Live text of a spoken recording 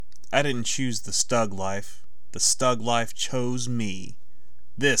I didn't choose the Stug life. The Stug life chose me.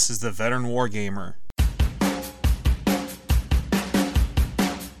 This is the Veteran Wargamer.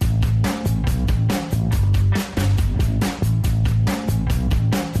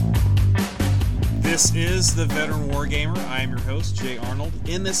 This is the Veteran Wargamer. I am your host, Jay Arnold.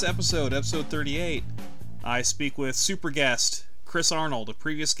 In this episode, episode 38, I speak with super guest Chris Arnold, a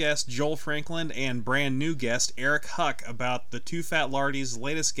previous guest Joel Franklin, and brand new guest Eric Huck about the Two Fat Lardy's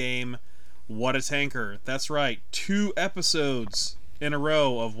latest game, What a Tanker. That's right, 2 episodes in a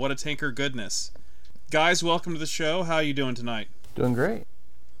row of What a Tanker goodness. Guys, welcome to the show. How are you doing tonight? Doing great.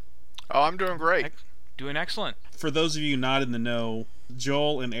 Oh, I'm doing great. Doing excellent. For those of you not in the know,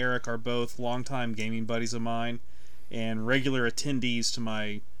 Joel and Eric are both longtime gaming buddies of mine and regular attendees to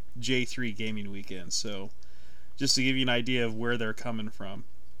my J3 gaming weekend. So, just to give you an idea of where they're coming from.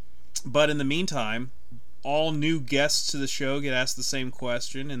 But in the meantime, all new guests to the show get asked the same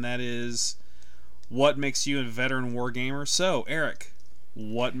question, and that is, what makes you a veteran wargamer? So, Eric,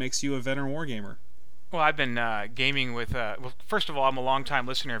 what makes you a veteran wargamer? Well, I've been gaming with... well, first of all, I'm a longtime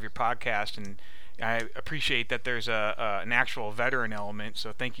listener of your podcast, and I appreciate that there's an actual veteran element,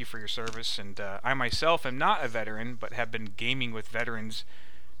 so thank you for your service. And I myself am not a veteran, but have been gaming with veterans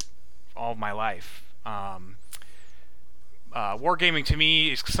all of my life. Wargaming to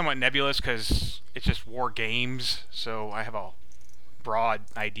me is somewhat nebulous because it's just war games, so I have a broad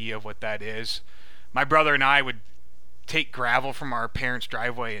idea of what that is. My brother and I would take gravel from our parents'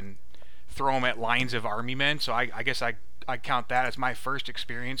 driveway and throw them at lines of army men, so I guess I count that as my first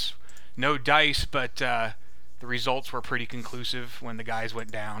experience. No dice, but the results were pretty conclusive when the guys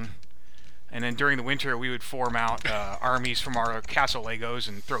went down. And then during the winter, we would form out armies from our castle Legos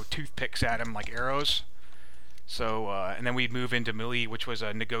and throw toothpicks at them like arrows. So, and then we'd move into melee, which was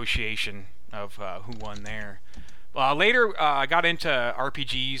a negotiation of who won there. Later, I got into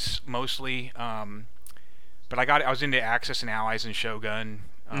RPGs mostly, but I was into Axis and Allies and Shogun,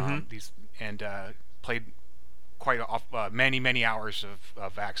 played quite many hours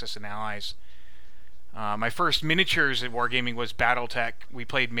of Axis and Allies. My first miniatures at Wargaming was BattleTech. We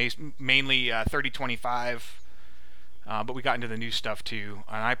played mainly 3025, but we got into the new stuff too.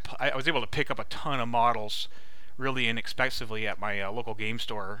 And I was able to pick up a ton of models really inexpensively at my local game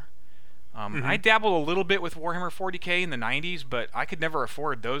store. I dabbled a little bit with Warhammer 40k in the 90s, but I could never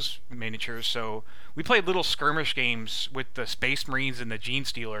afford those miniatures, so we played little skirmish games with the Space Marines and the Gene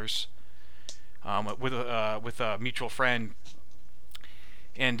Stealers with a mutual friend.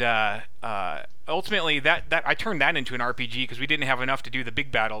 And ultimately, that I turned that into an RPG because we didn't have enough to do the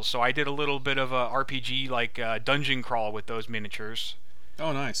big battles, so I did a little bit of a RPG like dungeon crawl with those miniatures.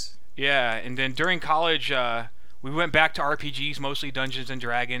 Oh, nice. Yeah, and then during college, we went back to RPGs, mostly Dungeons and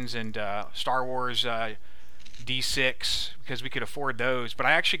Dragons and Star Wars D6 because we could afford those. But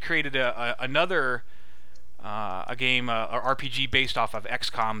I actually created another game, a RPG based off of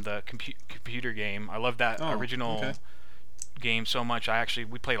XCOM, the computer game. I love that original game so much.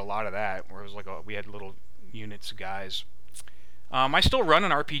 We played a lot of that, where it was like we had little units of guys. I still run an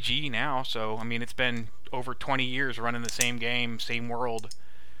RPG now, so I mean it's been over 20 years running the same game, same world.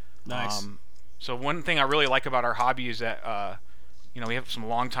 Nice. So one thing I really like about our hobby is that we have some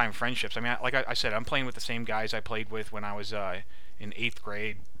long-time friendships. I mean, like I said, I'm playing with the same guys I played with when I was in 8th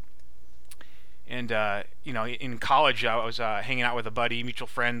grade. And in college I was hanging out with a buddy, mutual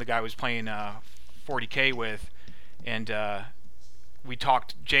friend, the guy I was playing 40k with, and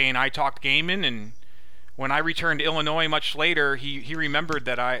Jay and I talked gaming, and when I returned to Illinois much later, he remembered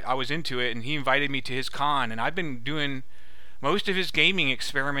that I was into it, and he invited me to his con, and I've been doing most of his gaming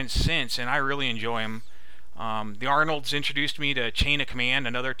experiments since, and I really enjoy them. The Arnolds introduced me to Chain of Command,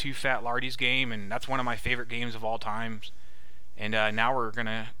 another Two Fat Lardy's game, and that's one of my favorite games of all time. And now we're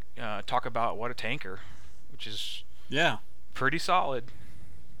gonna talk about What a Tanker, which is pretty solid.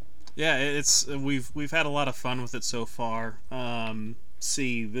 Yeah, it's we've had a lot of fun with it so far. We're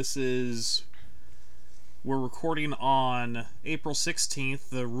recording on April 16th.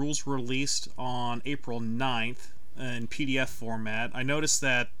 The rules were released on April 9th in PDF format. I noticed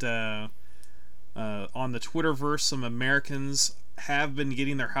that on the Twitterverse, some Americans have been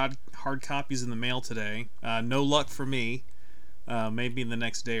getting their hard copies in the mail today. No luck for me. Maybe in the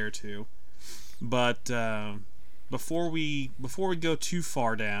next day or two. But before we go too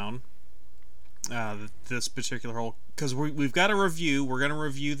far down this particular hole, because we've got a review. We're going to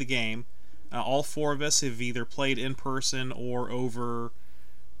review the game. All 4 of us have either played in person or over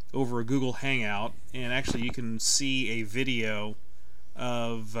a Google Hangout, and actually you can see a video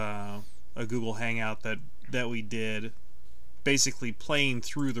of a Google Hangout that we did, basically playing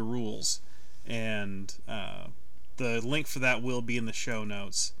through the rules, and the link for that will be in the show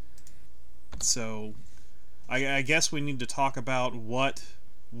notes. So I guess we need to talk about what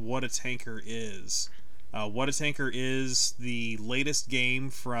a tanker is. What a tanker is the latest game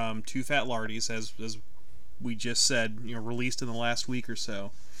from Two Fat Lardies, as we just said, released in the last week or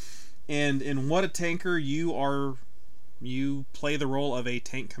so. And in What a Tanker, you play the role of a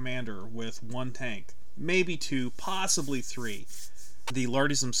tank commander with one tank, maybe two, possibly three. The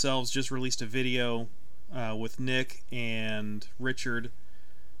Lardies themselves just released a video with Nick and Richard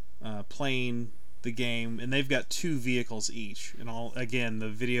playing the game, and they've got 2 vehicles each. And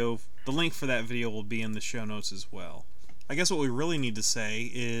the link for that video will be in the show notes as well. I guess what we really need to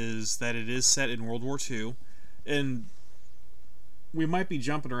say is that it is set in World War II, and we might be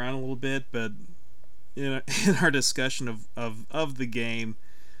jumping around a little bit, but in our discussion of the game,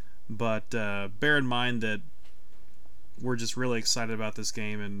 but bear in mind that we're just really excited about this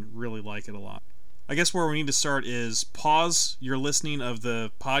game and really like it a lot. I guess where we need to start is pause your listening of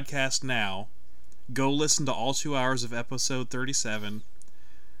the podcast now, go listen to all 2 hours of episode 37,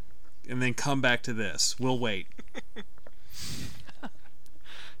 and then come back to this. We'll wait.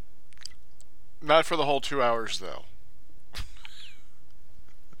 Not for the whole 2 hours, though.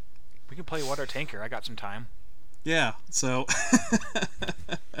 We can play Water Tanker. I got some time. Yeah, so...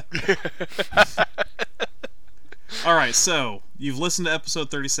 Alright, so you've listened to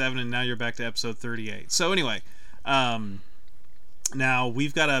episode 37, and now you're back to episode 38. So anyway, now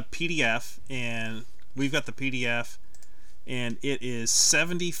we've got a PDF, and it is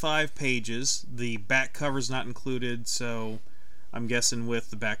 75 pages. The back cover's not included, so I'm guessing with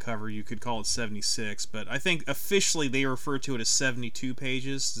the back cover you could call it 76, but I think officially they refer to it as 72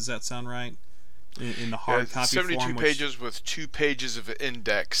 pages. Does that sound right? In the hard copy 72 form. 72 pages with 2 pages of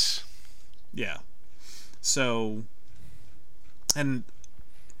index. Yeah. So, and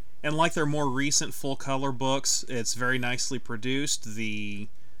like their more recent full color books, it's very nicely produced.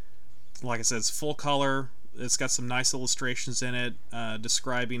 Like I said, it's full color. It's got some nice illustrations in it,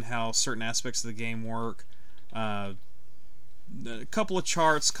 describing how certain aspects of the game work. A couple of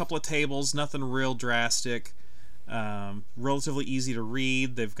charts, couple of tables, nothing real drastic. Relatively easy to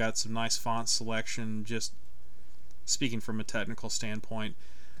read. They've got some nice font selection, just speaking from a technical standpoint.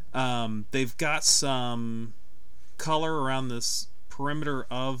 They've got some color around this perimeter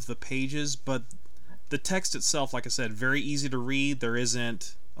of the pages, but the text itself, like I said, very easy to read. There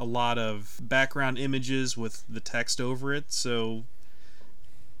isn't a lot of background images with the text over it, so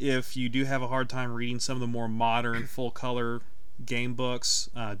if you do have a hard time reading some of the more modern full color game books,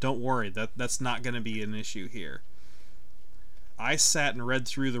 don't worry, that's not going to be an issue here. I sat and read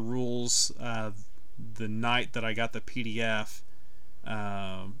through the rules the night that I got the PDF,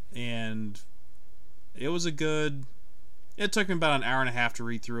 and it took me about an hour and a half to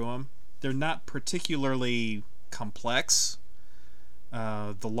read through them. They're not particularly complex.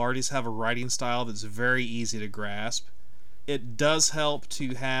 The Lardies have a writing style that's very easy to grasp. It does help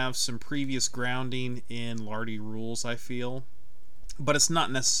to have some previous grounding in Lardy rules, I feel, but it's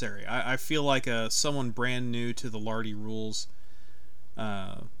not necessary. I feel like someone brand new to the Lardy rules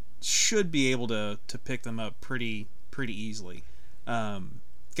should be able to pick them up pretty easily.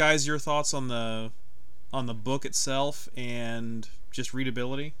 Guys, your thoughts on the book itself and just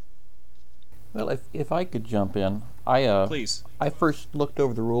readability? Well, if I could jump in, Please. I first looked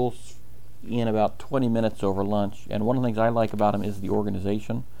over the rules in about 20 minutes over lunch, and one of the things I like about them is the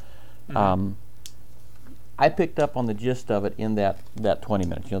organization. Mm-hmm. I picked up on the gist of it in that 20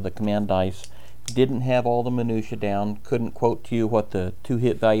 minutes. The command dice didn't have all the minutia down, couldn't quote to you what the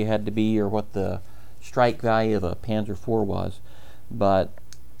 2-hit value had to be or what the strike value of a Panzer IV was, but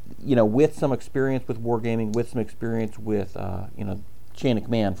with some experience with wargaming, with some experience with chain of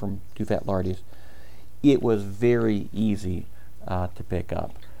command from Two Fat Lardies, it was very easy to pick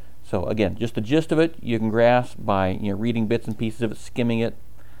up. So again, just the gist of it you can grasp by reading bits and pieces of it, skimming it.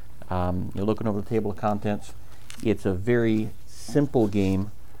 You're looking over the table of contents. It's a very simple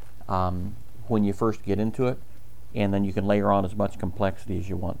game when you first get into it, and then you can layer on as much complexity as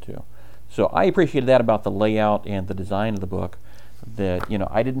you want to. So I appreciated that about the layout and the design of the book, that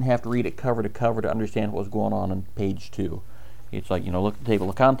I didn't have to read it cover to cover to understand what was going on page 2. It's like, look at the table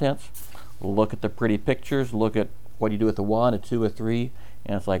of contents, look at the pretty pictures, look at what you do with a 1, a 2, a 3,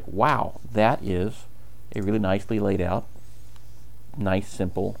 and it's like, wow, that is a really nicely laid out, nice,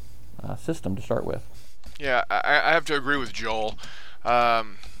 simple system to start with. Yeah, I have to agree with Joel.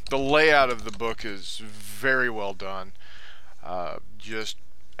 The layout of the book is very well done. Just,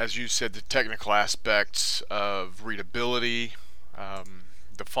 as you said, the technical aspects of readability,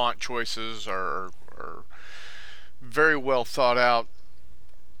 the font choices are very well thought out,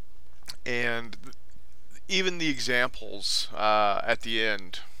 and even the examples at the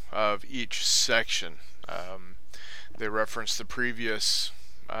end of each section. They reference the previous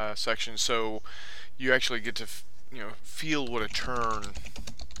section, so you actually get to feel what a turn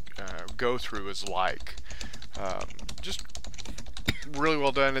go through is like. Just really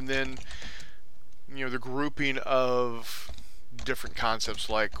well done. And then the grouping of different concepts,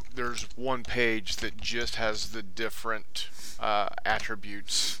 like there's one page that just has the different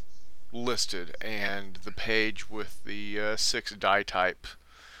attributes listed, and the page with the 6 die type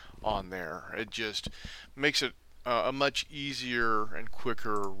on there. It just makes it a much easier and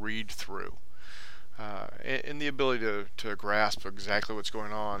quicker read through, and the ability to grasp exactly what's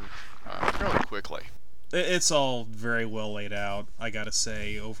going on fairly quickly. It's all very well laid out, I gotta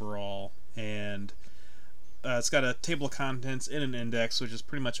say, overall, and it's got a table of contents and an index, which is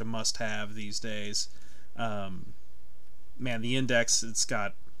pretty much a must-have these days. Man, the index, it's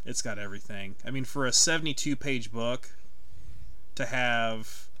got everything. I mean, for a 72-page book, to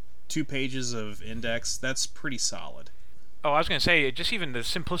have 2 pages of index, that's pretty solid. Oh, I was going to say, just even the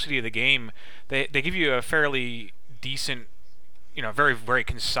simplicity of the game, they give you a fairly decent, very, very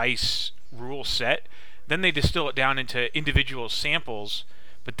concise rule set. Then they distill it down into individual samples.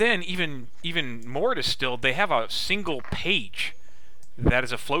 But then, even more distilled, they have a single page that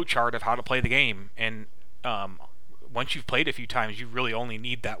is a flowchart of how to play the game. And once you've played a few times, you really only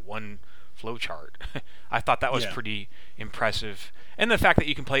need that one flowchart. I thought that was pretty impressive. And the fact that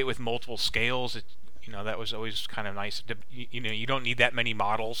you can play it with multiple scales, that was always kind of nice. You don't need that many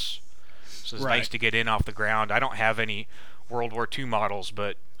models, so it's nice to get in off the ground. I don't have any World War II models,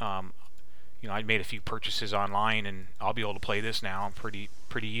 but I made a few purchases online, and I'll be able to play this now pretty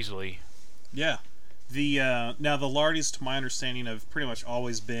easily. Yeah. Now the Lardies, to my understanding, have pretty much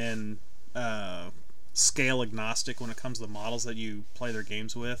always been scale agnostic when it comes to the models that you play their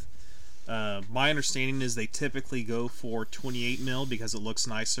games with. My understanding is they typically go for 28 mil because it looks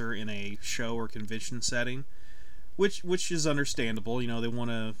nicer in a show or convention setting, which is understandable. They want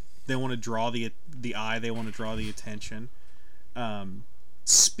to draw the eye, they want to draw the attention.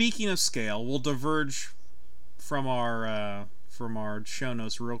 Speaking of scale, we'll diverge from our show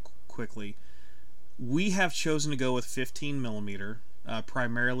notes real quickly. We have chosen to go with 15 millimeter,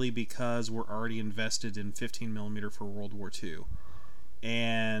 primarily because we're already invested in 15 millimeter for World War II.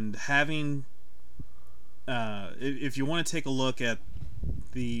 And having, if you want to take a look at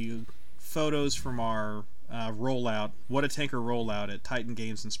the photos from our rollout, What a Tanker rollout at Titan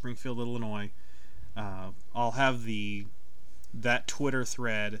Games in Springfield, Illinois, I'll have that Twitter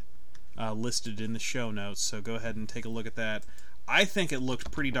thread listed in the show notes, so go ahead and take a look at that. I think it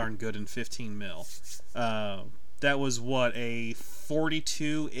looked pretty darn good in 15 mil. That was a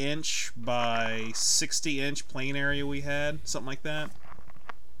 42-inch by 60-inch playing area we had, something like that.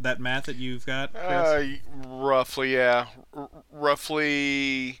 That math that you've got, Chris? Roughly, yeah.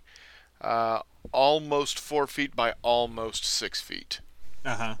 Roughly almost 4 feet by almost 6 feet.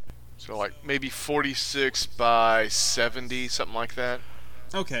 Uh-huh. So like maybe 46 by 70, something like that.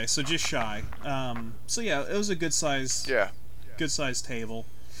 Okay, so just shy. So yeah, it was a good size table.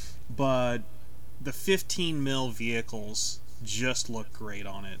 But the 15 mil vehicles just look great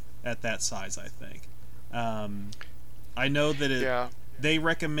on it at that size, I think. I know that they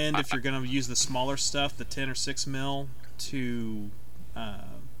recommend, if you're going to use the smaller stuff, the 10 or 6 mil, to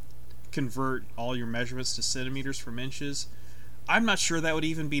convert all your measurements to centimeters from inches. I'm not sure that would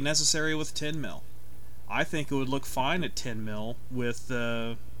even be necessary with 10 mil. I think it would look fine at 10 mil with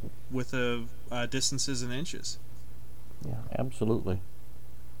the distances in inches. Yeah, absolutely.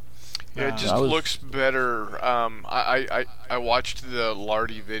 Yeah, it just looks better. I watched the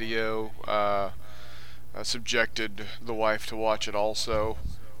Lardy video. I subjected the wife to watch it also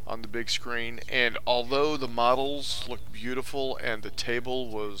on the big screen, and although the models looked beautiful and the table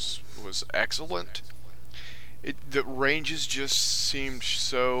was excellent, the ranges just seemed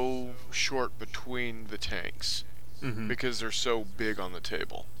so short between the tanks because they're so big on the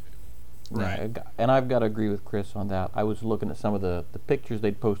table. Right. And I've got to agree with Chris on that. I was looking at some of the pictures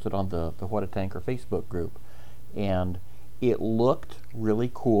they'd posted on the What a Tanker Facebook group, and it looked really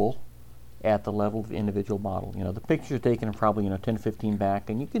cool at the level of the individual model. The pictures are taken probably 10-15 back,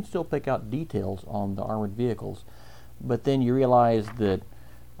 and you can still pick out details on the armored vehicles. But then you realize that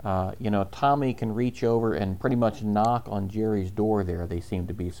Tommy can reach over and pretty much knock on Jerry's door there. They seem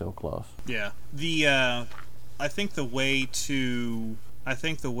to be so close. Yeah. I think the way to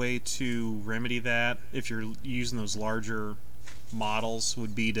remedy that, if you're using those larger models,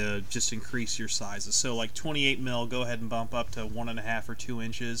 would be to just increase your sizes. So like 28 mil, go ahead and bump up to 1.5 or 2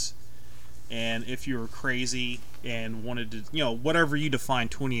 inches. And if you were crazy and wanted to, whatever you define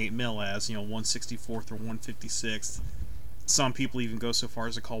 28 mil as, 1/64 or 1/56, some people even go so far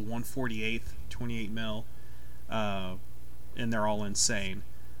as to call 1/48 28 mil, and they're all insane.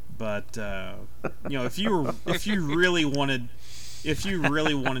 But if you really wanted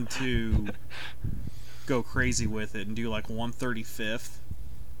to go crazy with it and do like 1/35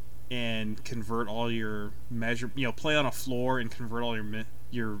 and convert all your play on a floor and convert all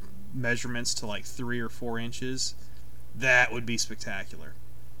your measurements to like 3 or 4 inches, that would be spectacular.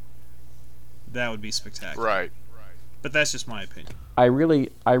 Right. But that's just my opinion. I really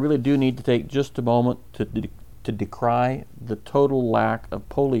do need to take just a moment to decry the total lack of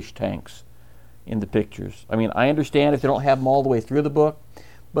Polish tanks in the pictures. I mean, I understand if they don't have them all the way through the book,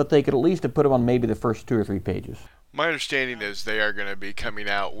 but they could at least have put them on maybe the first 2 or 3 pages. My understanding is they are going to be coming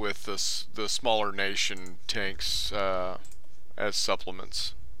out with the smaller nation tanks as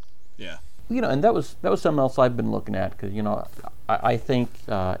supplements. Yeah. And that was something else I've been looking at, because I think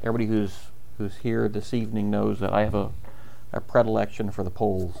everybody who's here this evening knows that I have a predilection for the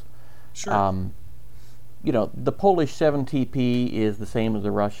Poles. Sure. The Polish 7TP is the same as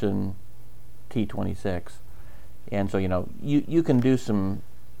the Russian T26, and so you can do some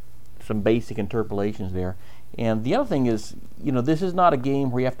basic interpolations there. And the other thing is, this is not a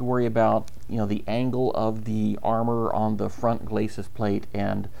game where you have to worry about the angle of the armor on the front glacis plate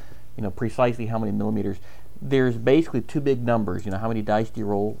and precisely how many millimeters. There's basically 2 big numbers. How many dice do you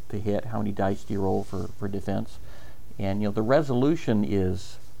roll to hit? How many dice do you roll for defense? And the resolution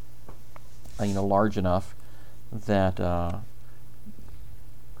is large enough that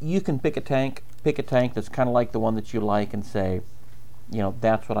you can pick a tank that's kind of like the one that you like and say,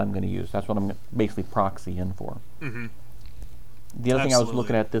 that's what I'm going to use. That's what I'm basically proxy in for. Mm-hmm. The other thing I was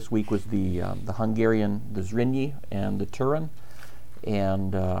looking at this week was the Hungarian, the Zrínyi and the Turin.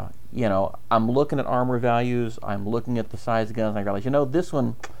 And, I'm looking at armor values, I'm looking at the size of guns, and I realize,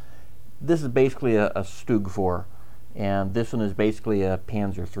 this is basically a Stug 4, and this one is basically a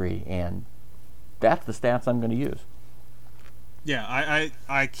Panzer 3, and that's the stats I'm going to use. Yeah,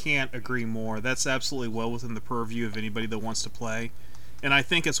 I can't agree more. That's absolutely well within the purview of anybody that wants to play. And I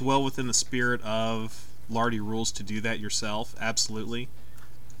think it's well within the spirit of Lardy Rules to do that yourself, absolutely.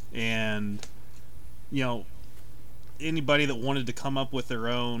 And, anybody that wanted to come up with their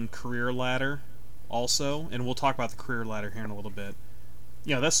own career ladder also, and we'll talk about the career ladder here in a little bit,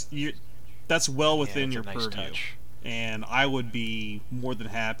 that's well within your purview. Touch. And I would be more than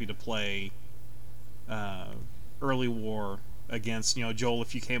happy to play early war against, Joel,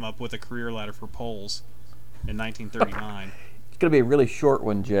 if you came up with a career ladder for Poles in 1939. It's going to be a really short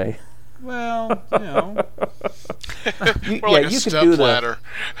one, Jay. Well, you could do ladder.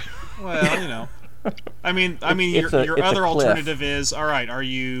 Well, I mean, your other alternative is, all right, are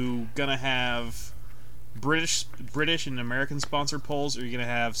you gonna have British and American sponsored polls, or are you gonna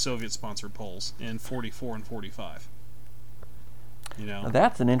have Soviet sponsored polls in 44 and 45? Now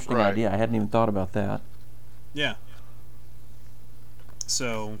that's an interesting idea. I hadn't even thought about that. Yeah.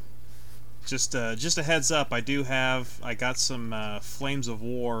 So, just a heads up, I got some Flames of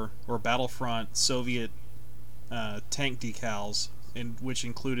War or Battlefront Soviet tank decals, which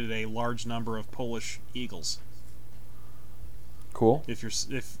included a large number of Polish Eagles. Cool.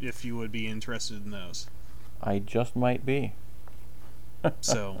 If you would be interested in those. I just might be.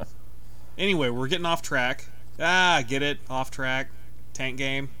 So, anyway, we're getting off track. Get it? Off track. Tank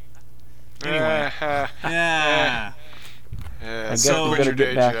game. Anyway. Yeah. I guess we better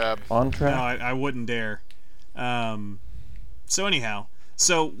get back on track. No, I wouldn't dare. So anyhow,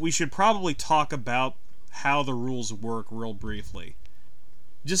 we should probably talk about how the rules work real briefly.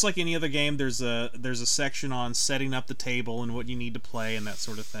 Just like any other game, there's a section on setting up the table and what you need to play and that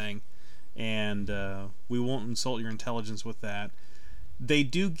sort of thing. And we won't insult your intelligence with that. They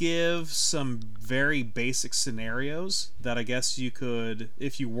do give some very basic scenarios that I guess you could,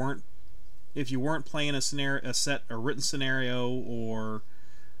 if you weren't playing a written scenario, or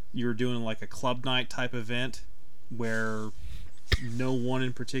you're doing like a club night type event where no one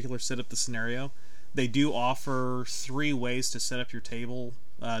in particular set up the scenario, they do offer 3 ways to set up your table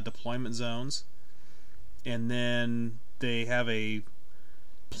deployment zones. And then they have a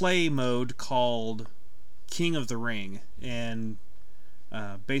play mode called King of the Ring. And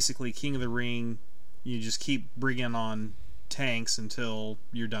basically King of the Ring, you just keep bringing on tanks until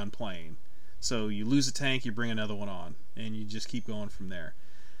you're done playing. So you lose a tank, you bring another one on, and you just keep going from there.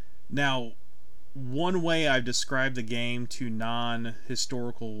 Now, one way I've described the game to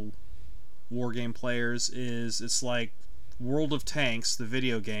non-historical wargame players is it's like World of Tanks, the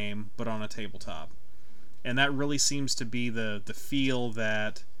video game, but on a tabletop. And that really seems to be the feel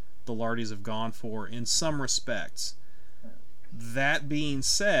that the Lardies have gone for in some respects. That being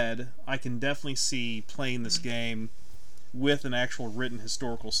said, I can definitely see playing this game with an actual written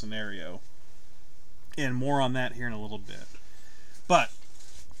historical scenario. And more on that here in a little bit. But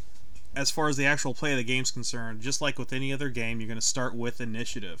as far as the actual play of the game is concerned, just like with any other game, you're going to start with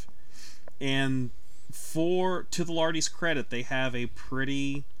initiative. And to the Lardy's credit, they have a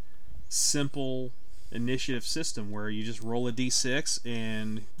pretty simple initiative system where you just roll a d6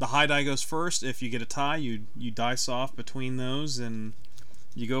 and the high die goes first. If you get a tie, you dice off between those and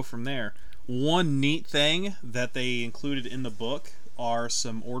you go from there. One neat thing that they included in the book are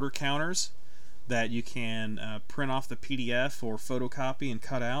some order counters that you can print off the PDF or photocopy and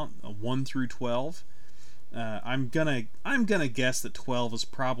cut out, 1 through 12. I'm gonna guess that 12 is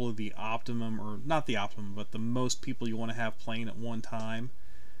probably the optimum, or not the optimum, but the most people you want to have playing at one time.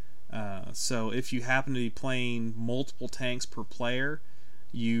 So if you happen to be playing multiple tanks per player,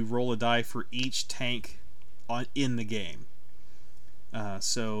 you roll a die for each tank in the game.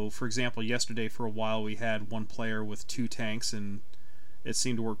 So, for example, yesterday for a while we had one player with 2 tanks, and it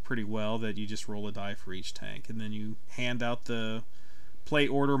seemed to work pretty well that you just roll a die for each tank. And then you hand out the play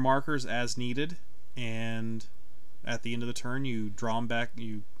order markers as needed, and at the end of the turn you draw them back,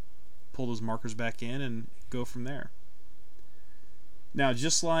 you pull those markers back in and go from there. Now,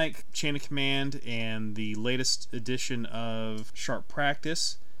 just like Chain of Command and the latest edition of Sharp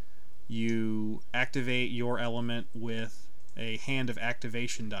Practice, you activate your element with a hand of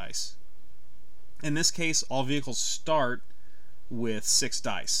activation dice. In this case, all vehicles start with 6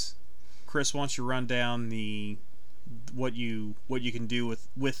 dice. Chris, why don't you run down what you can do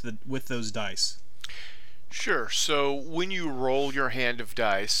with those dice? Sure. So when you roll your hand of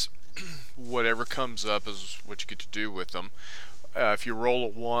dice, whatever comes up is what you get to do with them. If you roll a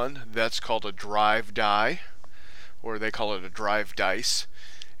 1, that's called a drive die, or they call it a drive dice,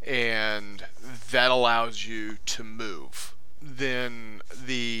 and that allows you to move. Then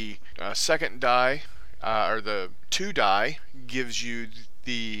the second die, or the 2 die, gives you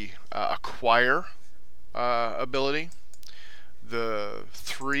the acquire ability. The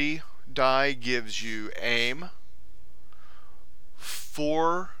 3 die gives you aim.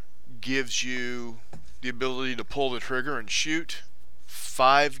 4 gives you the ability to pull the trigger and shoot.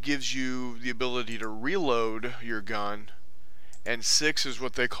 5 gives you the ability to reload your gun. And 6 is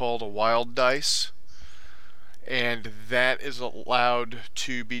what they call a wild dice. And that is allowed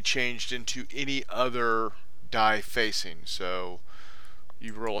to be changed into any other die facing. So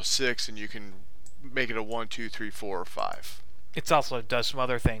you roll a 6 and you can make it a 1, 2, 3, 4, or 5. It also does some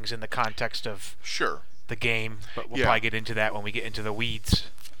other things in the context of the game, but we'll probably get into that when we get into the weeds.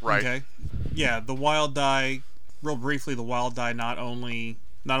 Right. Okay. Yeah, the wild die, real briefly, the wild die not only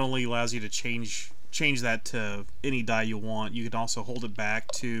allows you to change that to any die you want, you can also hold it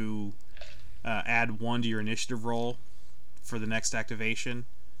back to add 1 to your initiative roll for the next activation,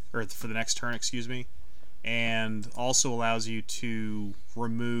 or for the next turn, excuse me, and also allows you to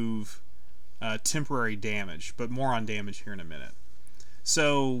remove temporary damage, but more on damage here in a minute.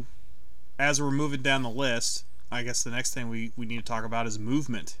 So, as we're moving down the list, I guess the next thing we need to talk about is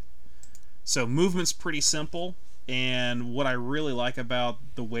movement. So movement's pretty simple, and what I really like about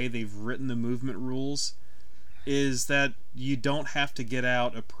the way they've written the movement rules is that you don't have to get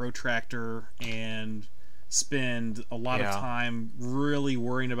out a protractor and spend a lot of time really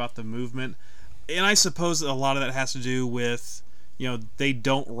worrying about the movement. And I suppose a lot of that has to do with, they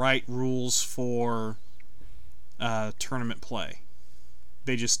don't write rules for tournament play.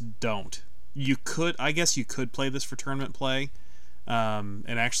 They just don't. I guess you could play this for tournament play, and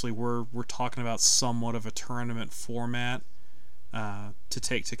actually we're talking about somewhat of a tournament format to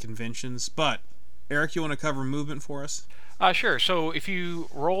take to conventions. But Eric, you want to cover movement for us? Sure. So if you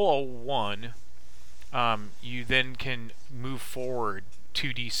roll a 1, you then can move forward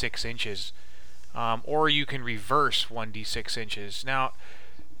 2d6 inches, or you can reverse 1d6 inches. Now,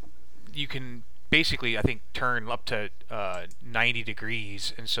 you can basically, I think, turn up to 90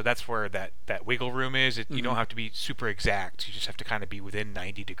 degrees, and so that's where that wiggle room is. You don't have to be super exact. You just have to kind of be within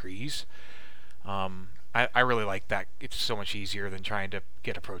 90 degrees. I really like that. It's so much easier than trying to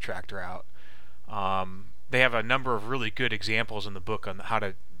get a protractor out. They have a number of really good examples in the book on how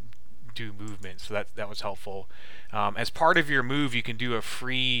to do movement, so that was helpful. As part of your move, you can do a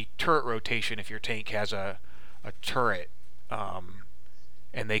free turret rotation if your tank has a turret,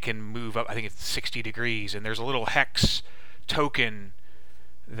 and they can move up. I think it's 60 degrees, and there's a little hex token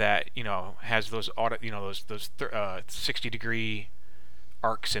that has those 60 degree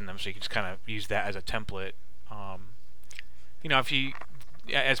arcs in them, so you can just kind of use that as a template. If you,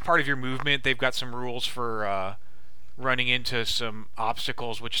 as part of your movement, they've got some rules for running into some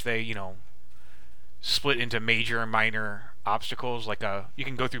obstacles, which they split into major and minor obstacles. Like you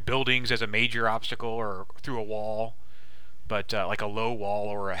can go through buildings as a major obstacle, or through a wall. but like a low wall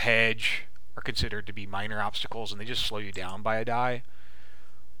or a hedge are considered to be minor obstacles, and they just slow you down by a die.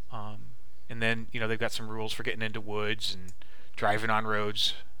 And then they've got some rules for getting into woods and driving on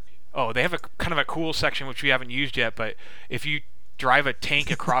roads. Oh, they have a kind of a cool section which we haven't used yet, but if you drive a tank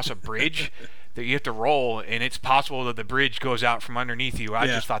across a bridge that you have to roll, and it's possible that the bridge goes out from underneath you. I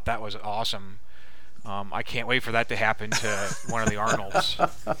just thought that was awesome. I can't wait for that to happen to one of the Arnolds.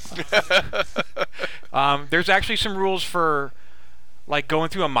 There's actually some rules for like going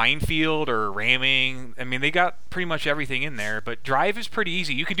through a minefield or ramming. I mean, they got pretty much everything in there, but drive is pretty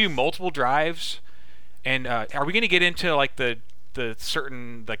easy. You can do multiple drives. And are we going to get into like the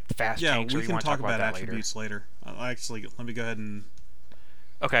certain like fast tanks? Yeah, we can talk about that attributes later. Actually, let me go ahead and...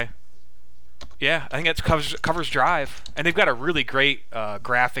 Okay. Yeah, I think that covers drive, and they've got a really great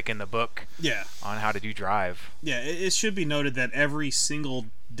graphic in the book. Yeah. On how to do drive. Yeah, it should be noted that every single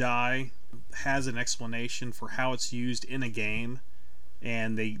die has an explanation for how it's used in a game,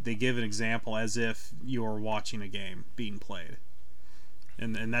 and they give an example as if you're watching a game being played.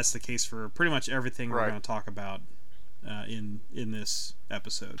 And that's the case for pretty much everything we're going to talk about in this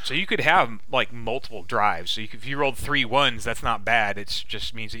episode. So you could have like multiple drives. So if you rolled 3 1s, that's not bad. It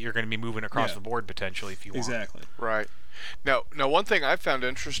just means that you're going to be moving across the board potentially if you want. Exactly. Right. Now, one thing I found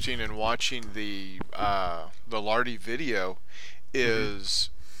interesting in watching the Lardy video is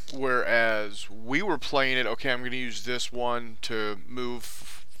whereas we were playing it, okay, I'm going to use this one to move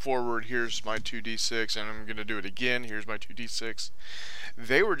forward, here's my 2d6, and I'm going to do it again, here's my 2d6.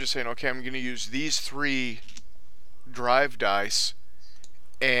 They were just saying, okay, I'm going to use these 3 drive dice,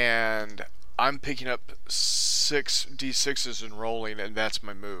 and I'm picking up 6 d6s and rolling, and that's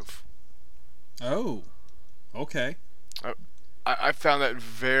my move. Oh, okay. I found that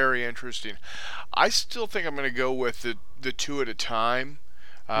very interesting. I still think I'm going to go with the 2 at a time,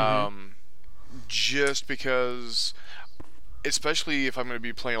 just because, especially if I'm going to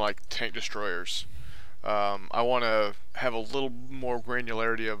be playing like tank destroyers. I want to have a little more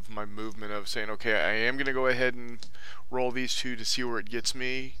granularity of my movement of saying, okay, I am going to go ahead and roll these 2 to see where it gets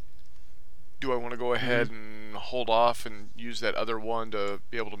me. Do I want to go ahead and hold off and use that other one to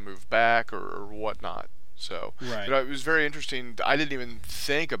be able to move back or whatnot? So it was very interesting. I didn't even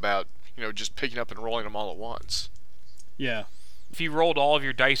think about just picking up and rolling them all at once. Yeah. If you rolled all of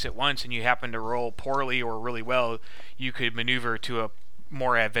your dice at once and you happen to roll poorly or really well, you could maneuver to a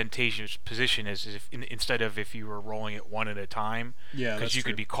more advantageous position instead of if you were rolling it one at a time. Yeah, because you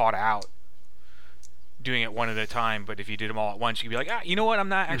could be caught out doing it one at a time. But if you did them all at once, you could be like, you know what? I'm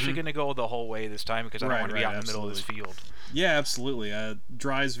not actually going to go the whole way this time because I don't want to be out in the middle of this field. Yeah, absolutely.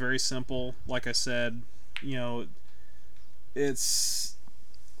 Drive's very simple. Like I said, it's...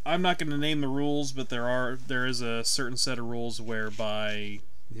 I'm not going to name the rules, but there is a certain set of rules whereby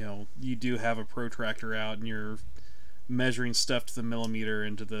you do have a protractor out and you're measuring stuff to the millimeter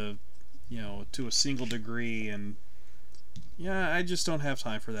and to the to a single degree, and I just don't have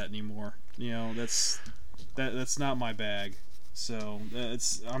time for that anymore. That's not my bag. So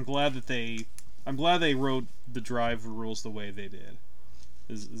I'm glad they wrote the drive rules the way they did.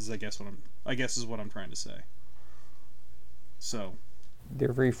 Is I guess what I'm trying to say. So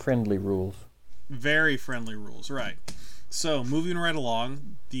they're very friendly rules. Very friendly rules, right. So, moving right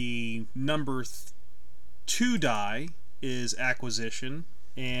along, the number 2 die is acquisition,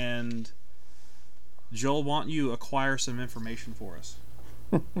 and Joel, why don't you acquire some information for us?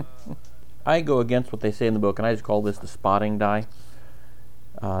 I go against what they say in the book, and I just call this the spotting die.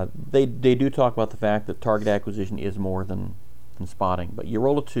 They do talk about the fact that target acquisition is more than spotting, but you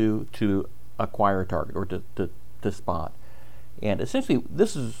roll a 2 to acquire a target, or to spot. And essentially,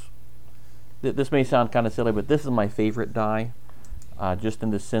 this may sound kind of silly, but this is my favorite die, just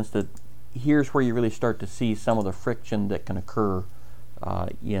in the sense that here's where you really start to see some of the friction that can occur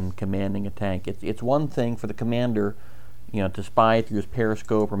in commanding a tank. It's one thing for the commander, to spy through his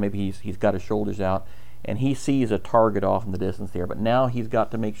periscope, or maybe he's got his shoulders out, and he sees a target off in the distance there. But now he's got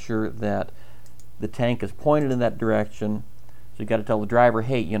to make sure that the tank is pointed in that direction. So you've got to tell the driver,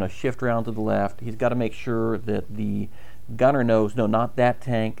 hey, shift around to the left. He's got to make sure that the gunner knows, no, not that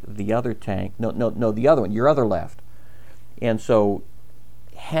tank, the other tank, no, the other one, your other left. And so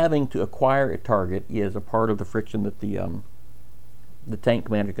having to acquire a target is a part of the friction that the tank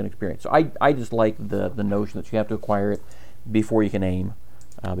commander can experience. So I just like the notion that you have to acquire it before you can aim,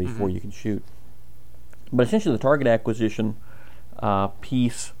 before you can shoot. But essentially the target acquisition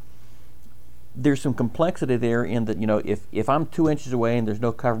piece, there's some complexity there in that, if I'm 2 inches away and there's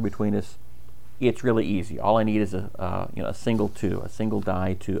no cover between us, it's really easy. All I need is a single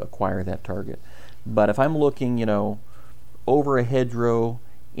die to acquire that target. But if I'm looking, over a hedgerow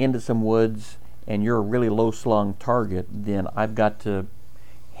into some woods, and you're a really low-slung target, then I've got to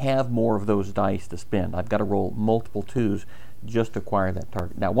have more of those dice to spend. I've got to roll multiple 2s just to acquire that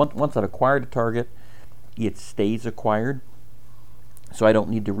target. Now, once I've acquired a target, it stays acquired, so I don't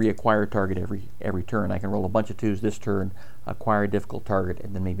need to reacquire a target every turn. I can roll a bunch of 2s this turn, acquire a difficult target,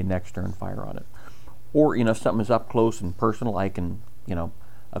 and then maybe next turn fire on it. Or, if something is up close and personal, I can,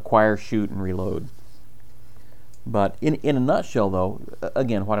 acquire, shoot, and reload. But in a nutshell, though,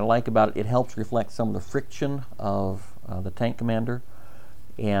 again, what I like about it, it helps reflect some of the friction of the tank commander,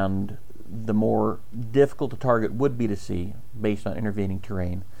 and the more difficult a target would be to see based on intervening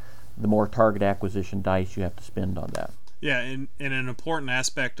terrain, the more target acquisition dice you have to spend on that. Yeah, and an important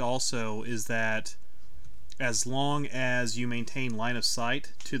aspect also is that as long as you maintain line of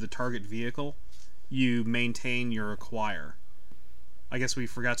sight to the target vehicle, you maintain your acquire. I guess we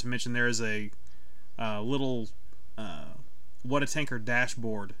forgot to mention there is a little what a tanker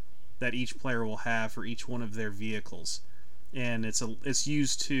dashboard that each player will have for each one of their vehicles, and it's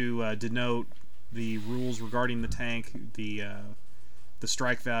used to denote the rules regarding the tank, the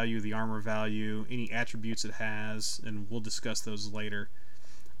strike value, the armor value, any attributes it has, and we'll discuss those later.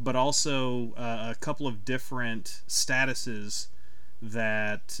 But also a couple of different statuses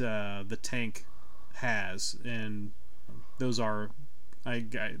that the tank has, and those are,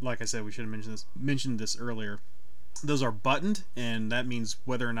 like I said, we should have mentioned this earlier. Those are buttoned, and that means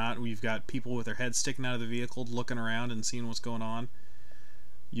whether or not we've got people with their heads sticking out of the vehicle looking around and seeing what's going on.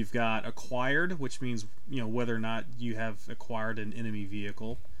 You've got acquired, which means whether or not you have acquired an enemy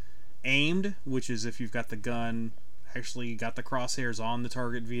vehicle. Aimed, which is if you've got the gun, actually got the crosshairs on the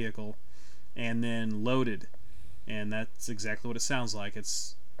target vehicle. And then loaded, and that's exactly what it sounds like.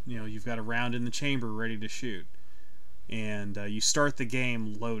 It's you've got a round in the chamber ready to shoot, and you start the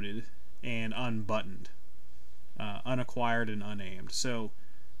game loaded and unbuttoned, unacquired and unaimed. So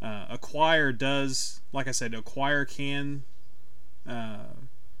acquire does, like I said, acquire can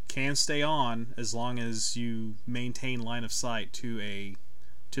stay on as long as you maintain line of sight to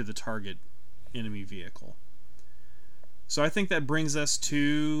the target enemy vehicle. So I think that brings us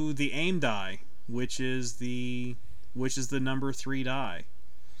to the aim die, which is the number 3 die.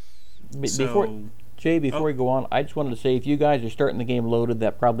 Before we go on, I just wanted to say, if you guys are starting the game loaded,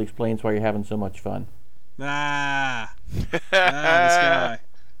 that probably explains why you're having so much fun.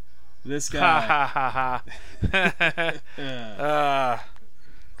 This guy.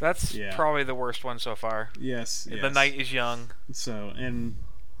 That's probably the worst one so far. Yes. The night is young. So, and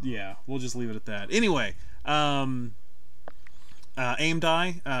yeah, we'll just leave it at that. Anyway, aim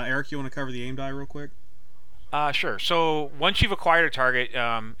die. Eric, you want to cover the aim die real quick? Sure. So once you've acquired a target,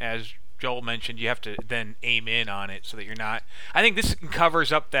 as Joel mentioned, you have to then aim in on it so that you're not. I think this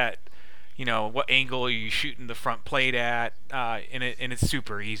covers up that, what angle are you shooting the front plate at, and it's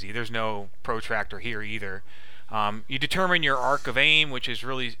super easy. There's no protractor here either. You determine your arc of aim, which is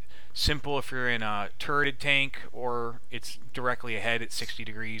really simple if you're in a turreted tank, or it's directly ahead at 60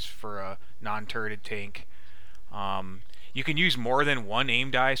 degrees for a non-turreted tank. You can use more than one aim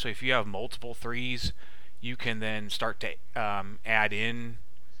die, so if you have multiple 3s, you can then start to add in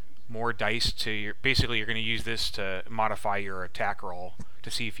more dice to your. Basically, you're going to use this to modify your attack roll to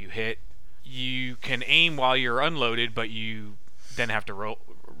see if you hit. You can aim while you're unloaded, but you then have to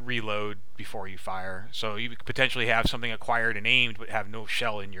reload before you fire. So you could potentially have something acquired and aimed, but have no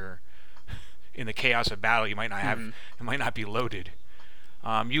shell in the chaos of battle. You might not have. It might not be loaded.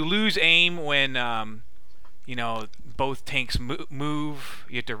 You lose aim when both tanks move.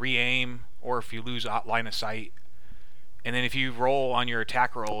 You have to re-aim, or if you lose line of sight. And then if you roll on your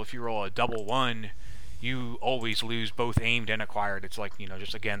attack roll, if you roll a double 1, you always lose both aimed and acquired. It's like,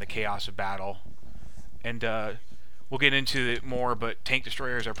 just again the chaos of battle. And we'll get into it more, but tank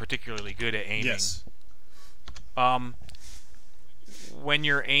destroyers are particularly good at aiming. Yes. When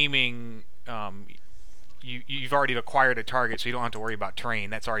you're aiming, you've already acquired a target, so you don't have to worry about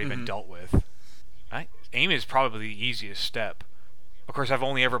terrain. That's already been dealt with. Aim is probably the easiest step. Of course, I've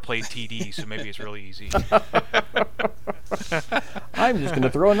only ever played TD, so maybe it's really easy. I'm just going to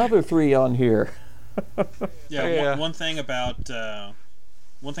throw another 3 on here. One thing about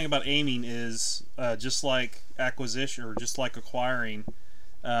aiming is just like acquisition or just like acquiring,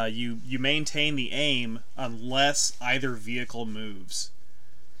 you maintain the aim unless either vehicle moves.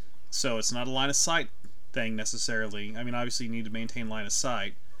 So it's not a line of sight thing necessarily. I mean, obviously you need to maintain line of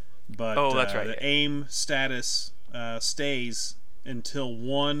sight, but that's right. The aim status stays until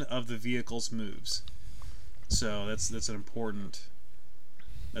one of the vehicles moves. So that's an important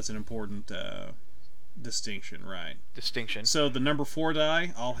distinction, right? Distinction. So the number 4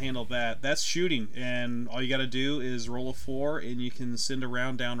 die, I'll handle that. That's shooting, and all you got to do is roll a 4, and you can send a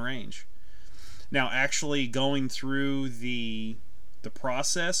round down range. Now, actually going through the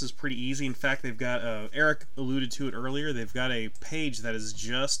process is pretty easy. In fact, they've got Eric alluded to it earlier. They've got a page that is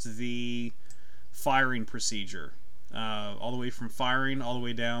just the firing procedure, all the way from firing all the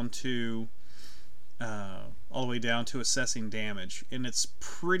way down to assessing damage, and it's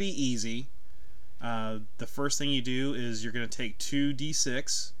pretty easy. The first thing you do is you're going to take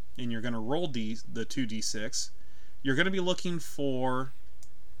 2d6 and you're going to roll the 2d6. You're going to be looking for,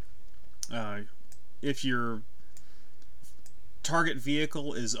 if your target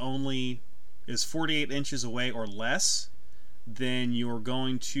vehicle is 48 inches away or less, then you're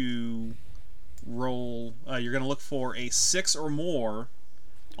going to roll. You're going to look for a 6 or more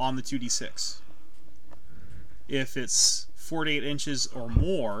on the 2d6. If it's 48 inches or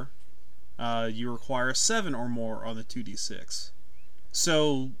more, you require a 7 or more on the 2d6.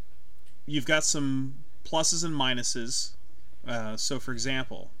 So you've got some pluses and minuses. So for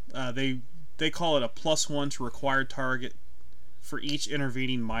example, they call it a +1 to required target for each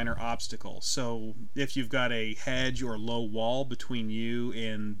intervening minor obstacle. So if you've got a hedge or low wall between you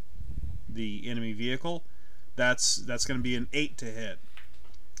and the enemy vehicle, that's going to be an 8 to hit.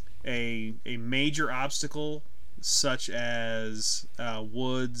 A major obstacle such as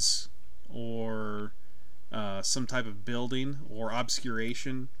woods or some type of building or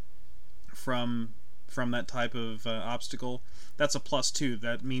obscuration from that type of obstacle, that's a +2.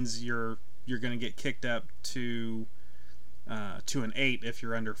 That means you're going to get kicked up to an 8 if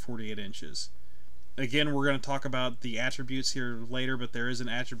you're under 48 inches. Again, we're going to talk about the attributes here later, but there is an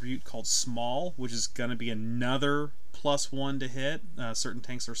attribute called small, which is going to be another +1 to hit. Certain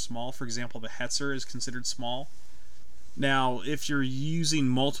tanks are small. For example, the Hetzer is considered small. Now, if you're using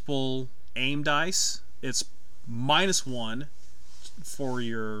multiple aim dice, it's -1 for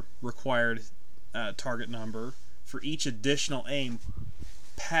your required target number for each additional aim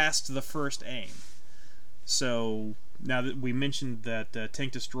past the first aim. So now that we mentioned that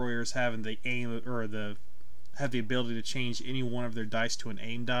tank destroyers have the aim or have the ability to change any one of their dice to an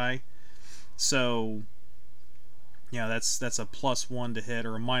aim die, so yeah, that's a +1 to hit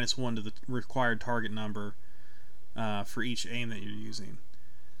or a -1 to the required target number for each aim that you're using.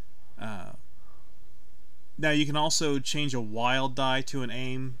 Now you can also change a wild die to an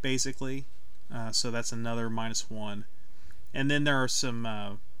aim, basically, so that's another -1. And then there are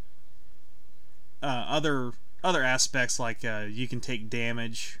some other aspects, like you can take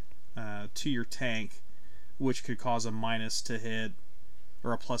damage to your tank, which could cause a minus to hit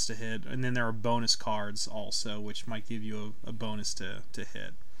or a plus to hit. And then there are bonus cards also, which might give you a bonus to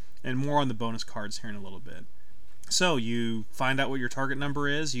hit. And more on the bonus cards here in a little bit. So you find out what your target number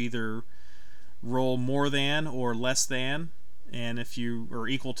is. You either roll more than or less than, and if you are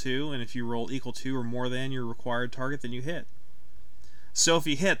equal to, and if you roll equal to or more than your required target, then you hit. So if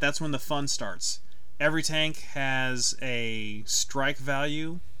you hit, that's when the fun starts. Every tank has a strike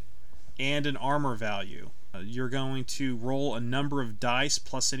value and an armor value. You're going to roll a number of dice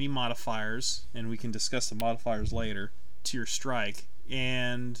plus any modifiers, and we can discuss the modifiers later, to your strike.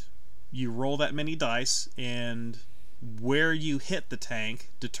 And you roll that many dice, and where you hit the tank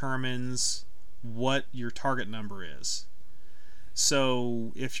determines what your target number is.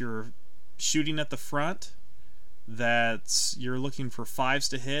 So if you're shooting at the front, you're looking for 5s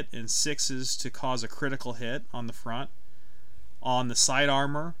to hit and 6s to cause a critical hit on the front. On the side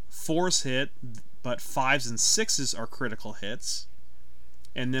armor, 4s hit, but 5s and 6s are critical hits.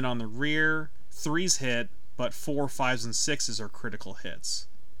 And then on the rear, 3s hit, but 4, 5s, and 6s are critical hits.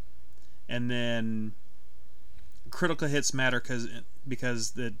 And then critical hits matter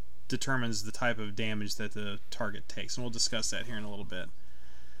because it determines the type of damage that the target takes. And we'll discuss that here in a little bit.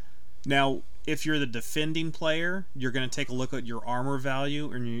 Now, if you're the defending player, you're going to take a look at your armor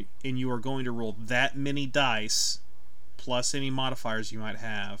value, and you are going to roll that many dice, plus any modifiers you might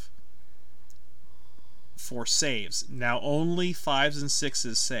have, for saves. Now, only 5s and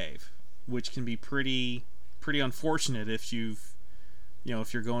 6s save, which can be pretty unfortunate if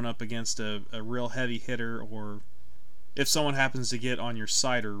if you're going up against a real heavy hitter, or if someone happens to get on your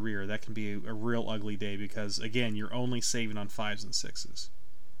side or rear. That can be a real ugly day because, again, you're only saving on 5s and 6s.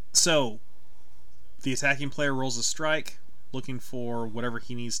 So, the attacking player rolls a strike, looking for whatever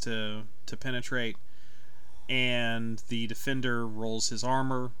he needs to penetrate, and the defender rolls his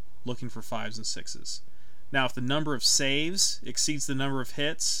armor, looking for 5s and 6s. Now, if the number of saves exceeds the number of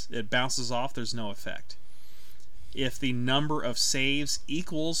hits, it bounces off, there's no effect. If the number of saves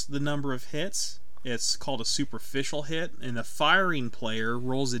equals the number of hits, it's called a superficial hit, and the firing player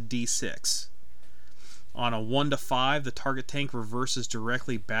rolls a d6. On a 1 to 5, the target tank reverses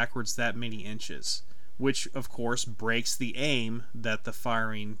directly backwards that many inches, which, of course, breaks the aim that the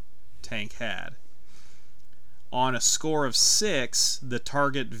firing tank had. On a score of 6, the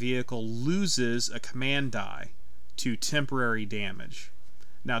target vehicle loses a command die to temporary damage.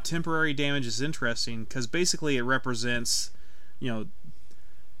 Now, temporary damage is interesting because basically it represents,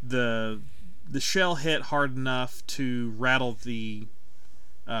 the shell hit hard enough to rattle the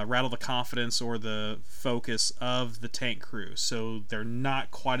confidence or the focus of the tank crew, so they're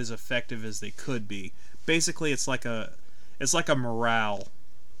not quite as effective as they could be. Basically, it's like a morale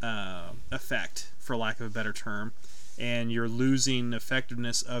effect, for lack of a better term, and you're losing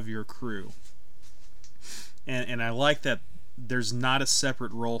effectiveness of your crew. And I like that there's not a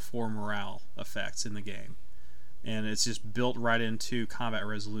separate role for morale effects in the game, and it's just built right into combat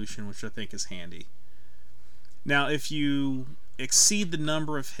resolution, which I think is handy. Now, if you exceed the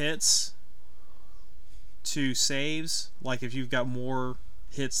number of hits to saves, like if you've got more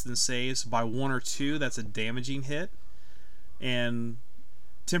hits than saves by 1 or 2, that's a damaging hit. And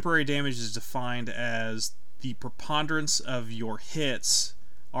temporary damage is defined as the preponderance of your hits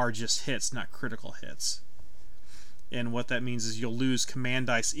are just hits, not critical hits. And what that means is you'll lose command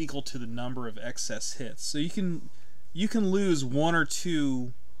dice equal to the number of excess hits. So you can lose 1 or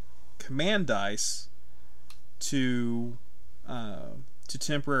 2 command dice to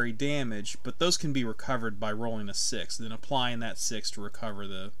temporary damage, but those can be recovered by rolling a 6, then applying that 6 to recover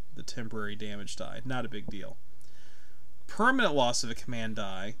the temporary damage die. Not a big deal. Permanent loss of a command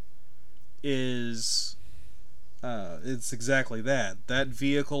die is it's exactly that. That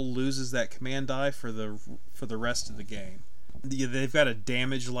vehicle loses that command die for the rest of the game. They've got a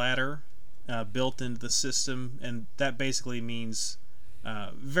damage ladder built into the system, and that basically means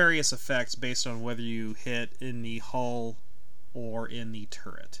various effects based on whether you hit in the hull or in the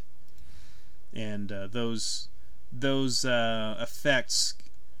turret. And those effects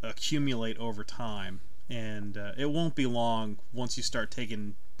accumulate over time, and it won't be long once you start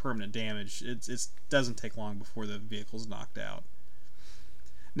taking permanent damage. It doesn't take long before the vehicle's knocked out.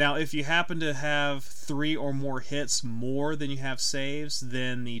 Now, if you happen to have 3 or more hits more than you have saves,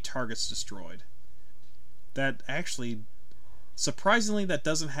 then the target's destroyed. That actually, surprisingly, that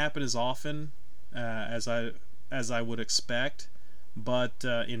doesn't happen as often as I would expect, but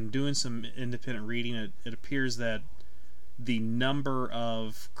in doing some independent reading, it appears that the number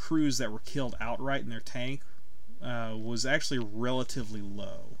of crews that were killed outright in their tank was actually relatively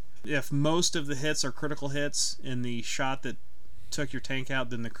low. If most of the hits are critical hits in the shot that took your tank out,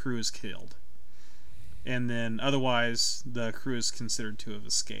 then the crew is killed. And then otherwise, the crew is considered to have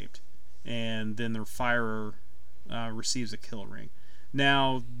escaped. And then the firer receives a kill ring.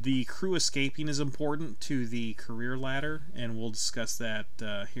 Now, the crew escaping is important to the career ladder, and we'll discuss that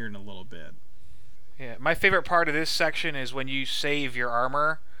here in a little bit. Yeah, my favorite part of this section is when you save your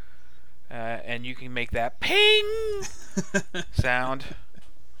armor, and you can make that ping sound,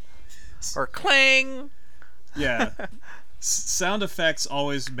 or clang. Yeah, sound effects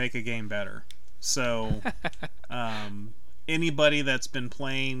always make a game better. So, anybody that's been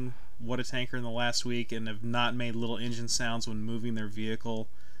playing What a Tanker in the last week and have not made little engine sounds when moving their vehicle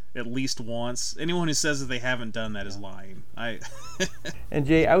at least once, anyone who says that they haven't done that is lying. And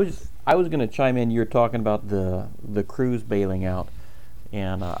Jay, I was going to chime in. You're talking about the crews bailing out,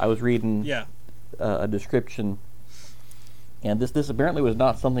 and I was reading a description, and this apparently was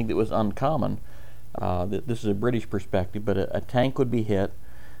not something that was uncommon. This is a British perspective, but a tank would be hit,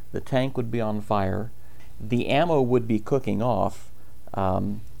 the tank would be on fire, the ammo would be cooking off,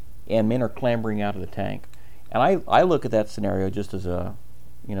 and men are clambering out of the tank. And I look at that scenario just as the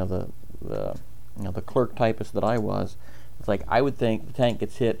clerk typist that I was. It's like, I would think the tank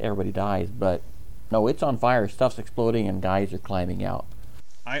gets hit, everybody dies, but no, it's on fire, stuff's exploding, and guys are climbing out.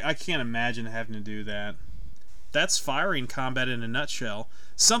 I can't imagine having to do that. That's firing combat in a nutshell.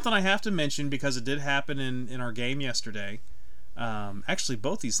 Something I have to mention, because it did happen in our game yesterday. Actually,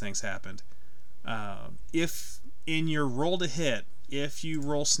 both these things happened. If in your roll to hit, if you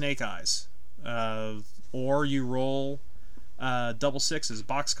roll snake eyes, or you roll double sixes,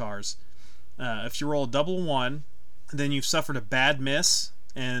 boxcars, if you roll a double one, then you've suffered a bad miss,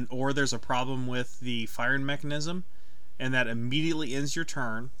 or there's a problem with the firing mechanism, and that immediately ends your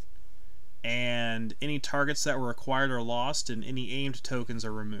turn, and any targets that were acquired are lost, and any aimed tokens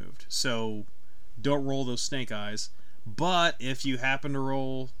are removed. So don't roll those snake eyes. But if you happen to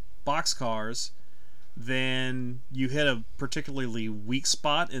roll boxcars, then you hit a particularly weak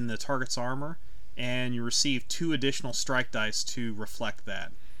spot in the target's armor, and you receive 2 additional strike dice to reflect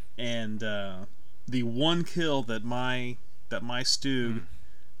that. And the one kill that my Stug,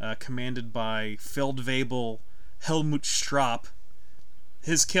 commanded by Feldwebel Helmut Straub,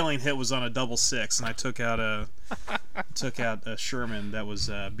 his killing hit was on a double 6, and I took out a Sherman that was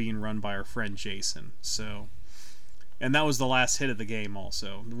being run by our friend Jason. So, and that was the last hit of the game.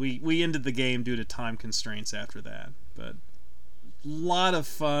 Also, we ended the game due to time constraints after that. But lot of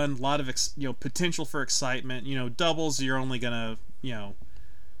fun, lot of potential for excitement. Doubles you're only gonna get.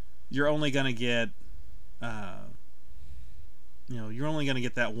 You're only going to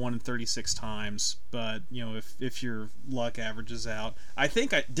get that 1 in 36 times, but if your luck averages out, I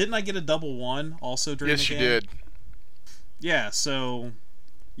think didn't I get a double 1 also during the game? Yes, you did. Yeah, so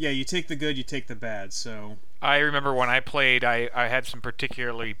you take the good, you take the bad. So I remember when I played, I had some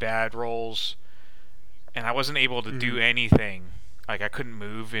particularly bad rolls, and I wasn't able to do anything. Like I couldn't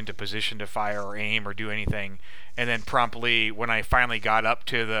move into position to fire or aim or do anything, and then promptly when I finally got up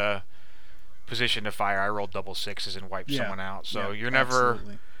to the position to fire, I rolled double 6s and wiped someone out. So you're never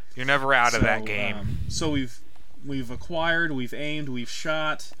out of that game. So we've acquired, we've aimed, we've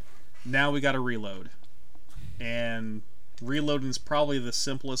shot. Now we got to reload, and reloading is probably the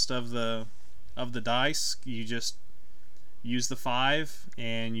simplest of the dice. You just use the 5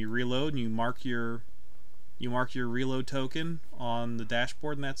 and you reload, and you mark your reload token on the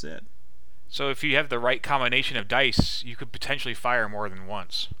dashboard, and that's it. So if you have the right combination of dice, you could potentially fire more than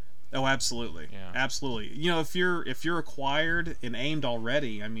once. Oh, absolutely. Yeah. Absolutely. If you're acquired and aimed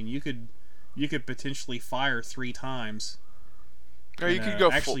already, I mean, you could potentially fire 3 times. Or you could go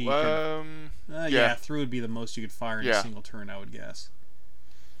actually, yeah, 3 would be the most you could fire in a single turn, I would guess.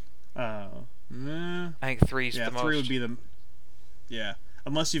 I think 3's the most. 3 would be the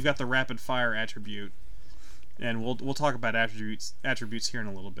unless you've got the rapid fire attribute. And we'll talk about attributes here in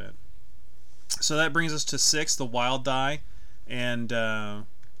a little bit. So that brings us to 6, the wild die, and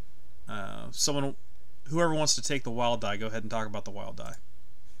whoever wants to take the wild die, go ahead and talk about the wild die.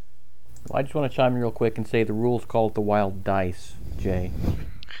 Well, I just want to chime in real quick and say the rules call it the wild dice, Jay.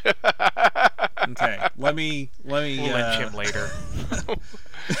 Okay, let me. We'll lynch him later.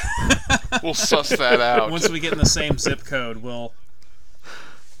 We'll suss that out. Once we get in the same zip code, we'll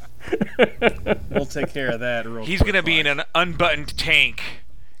take care of that real quick. He's going to be in an unbuttoned tank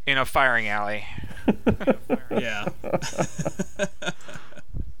in a firing alley. Yeah.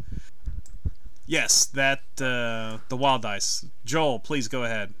 Yes, that the wild dice. Joel, please go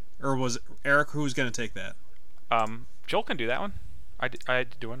ahead. Or was it Eric who's going to take that? Joel can do that one. I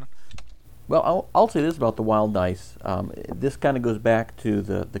had to do one. Well, I'll say this about the wild dice. This kind of goes back to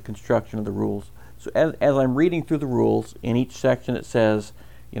the construction of the rules. So as I'm reading through the rules, in each section it says,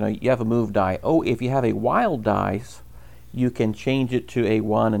 you have a move die. Oh, if you have a wild dice, you can change it to a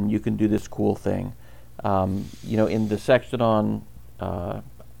 1 and you can do this cool thing. In the section on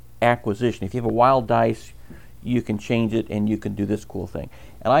acquisition, if you have a wild dice, you can change it and you can do this cool thing.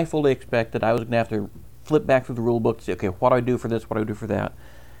 And I fully expected I was going to have to flip back through the rule book to say, okay, what do I do for this, what do I do for that?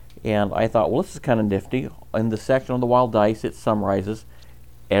 And I thought, well, this is kind of nifty. In the section on the wild dice, it summarizes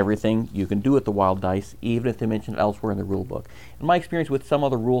everything you can do with the wild dice, even if they mention it elsewhere in the rule book. And my experience with some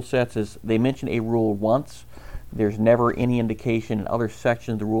other rule sets is they mention a rule once. There's never any indication in other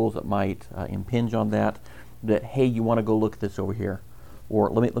sections of the rules that might impinge on that, hey, you want to go look at this over here. Or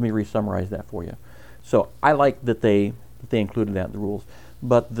let me re-summarize that for you. So I like that they included that in the rules.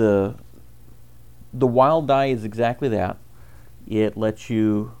 But the wild die is exactly that. It lets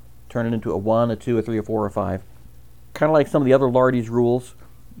you turn it into a 1, a 2, a 3, a 4, or a 5. Kind of like some of the other Lardy's rules,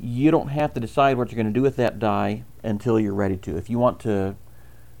 you don't have to decide what you're going to do with that die until you're ready to. If you want to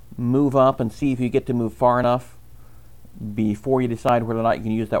move up and see if you get to move far enough before you decide whether or not you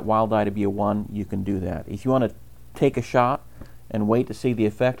can use that wild die to be a 1, you can do that. If you want to take a shot and wait to see the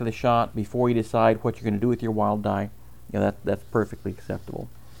effect of the shot before you decide what you're going to do with your wild die, that's perfectly acceptable.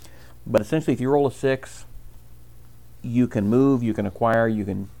 But essentially, if you roll a 6, you can move, you can acquire, you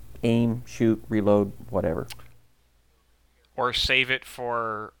can aim, shoot, reload, whatever. Or save it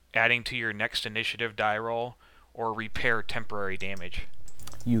for adding to your next initiative die roll, or repair temporary damage.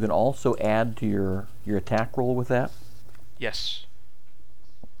 You can also add to your attack roll with that. Yes.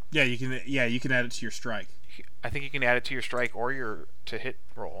 Yeah, you can. Yeah, you can add it to your strike. I think you can add it to your strike or your to hit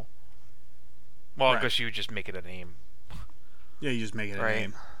roll. Well, Right. I guess you would just make it an aim. Yeah, you just make it a Right.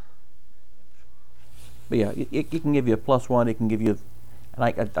 name. But yeah, it can give you a +1. It can give you,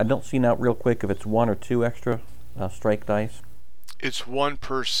 and I don't see now real quick if it's 1 or 2 extra strike dice. It's 1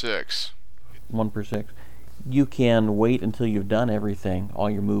 per 6. 1 per 6. You can wait until you've done everything, all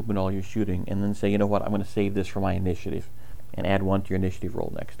your movement, all your shooting, and then say, you know what, I'm going to save this for my initiative, and add 1 to your initiative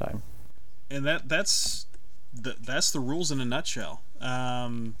roll next time. And that's the rules in a nutshell.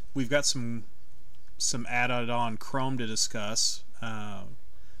 We've got some added on Chrome to discuss,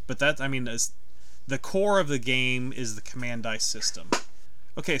 but the core of the game is the command dice system.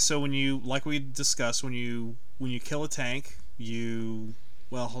 Okay, so when you, like we discussed, when you kill a tank,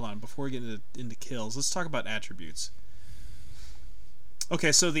 well, hold on. Before we get into kills, let's talk about attributes.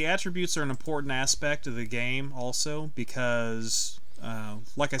 Okay, so the attributes are an important aspect of the game also because,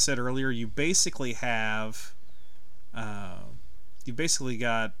 like I said earlier, you basically got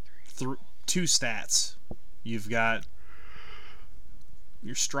two stats. You've got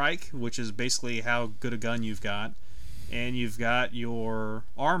your strike, which is basically how good a gun you've got, and you've got your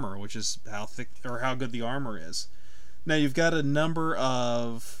armor, which is how thick or how good the armor is. Now you've got a number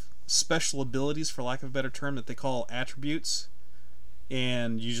of special abilities, for lack of a better term, that they call attributes,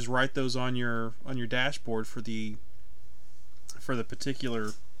 and you just write those on your dashboard for the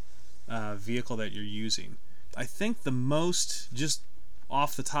particular vehicle that you're using. I think the most, just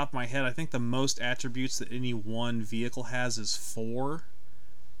off the top of my head, I think the most attributes that any one vehicle has is 4.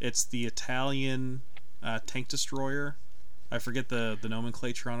 It's the Italian tank destroyer. I forget the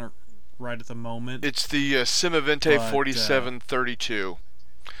nomenclature on it right at the moment. It's the Simavente 4732.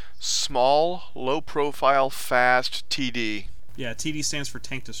 Small, low profile, fast TD. Yeah, TD stands for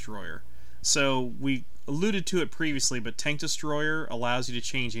tank destroyer. So we alluded to it previously, but tank destroyer allows you to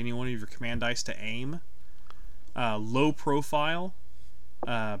change any one of your command dice to aim. Low profile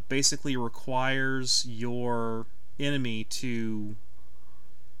basically requires your enemy to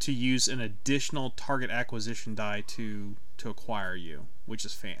use an additional target acquisition die to acquire you, which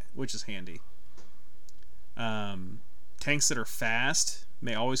is handy. Tanks that are fast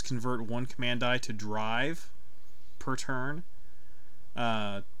may always convert 1 command die to drive per turn.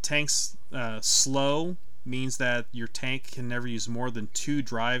 Tanks slow means that your tank can never use more than 2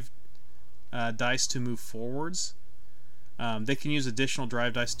 drive dice to move forwards. They can use additional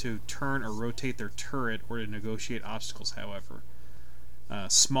drive dice to turn or rotate their turret or to negotiate obstacles, however.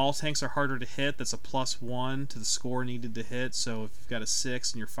 Small tanks are harder to hit. That's a +1 to the score needed to hit. So if you've got a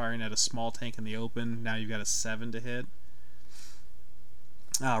 6 and you're firing at a small tank in the open, now you've got a 7 to hit.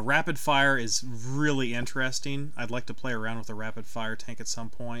 Rapid fire is really interesting. I'd like to play around with a rapid fire tank at some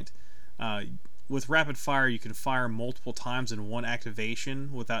point. With rapid fire, you can fire multiple times in one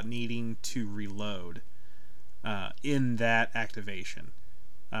activation without needing to reload in that activation.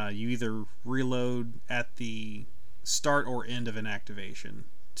 You either reload at the start or end of an activation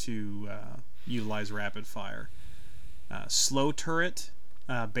to utilize rapid fire. Slow turret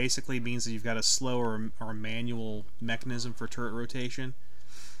basically means that you've got a slow or a manual mechanism for turret rotation,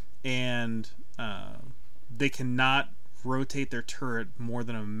 and they cannot rotate their turret more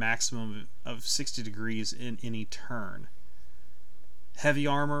than a maximum of 60 degrees in any turn. Heavy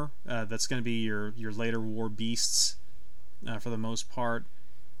armor, that's going to be your later war beasts for the most part.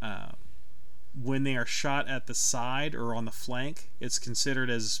 When they are shot at the side or on the flank, it's considered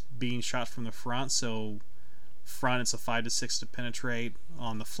as being shot from the front. So front, it's a 5 to 6 to penetrate.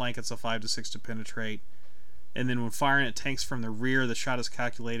 On the flank, it's a 5 to 6 to penetrate. And then when firing at tanks from the rear, the shot is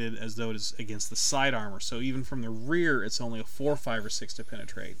calculated as though it is against the side armor. So even from the rear, it's only a 4, 5, or 6 to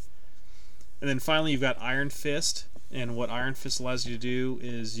penetrate. And then finally, you've got Iron Fist. And what Iron Fist allows you to do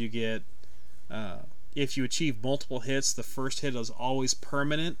is you get, if you achieve multiple hits, the first hit is always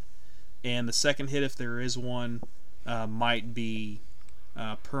permanent. And the second hit, if there is one, might be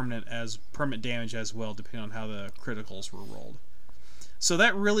permanent damage as well, depending on how the criticals were rolled. So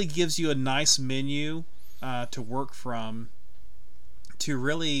that really gives you a nice menu to work from to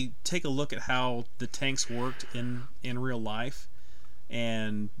really take a look at how the tanks worked in real life,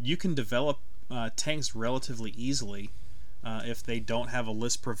 and you can develop tanks relatively easily if they don't have a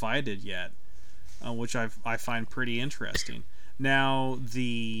list provided yet, which I find pretty interesting. Now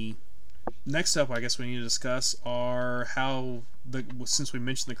the next up, I guess we need to discuss are since we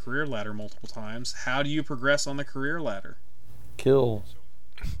mentioned the career ladder multiple times, how do you progress on the career ladder? Kills.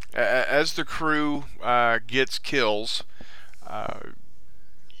 As the crew gets kills,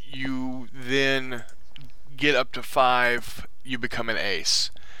 you then get up to 5, you become an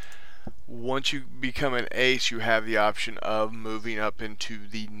ace. Once you become an ace, you have the option of moving up into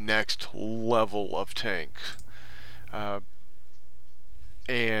the next level of tanks.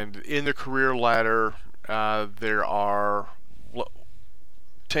 And in the career ladder, there are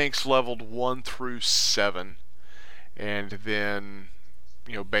tanks leveled 1 through 7, and then,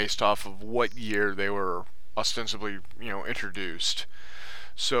 based off of what year they were ostensibly, introduced.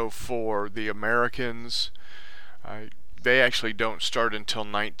 So for the Americans, they actually don't start until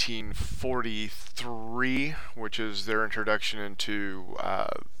 1943, which is their introduction into,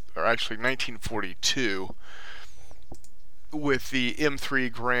 or actually 1942, with the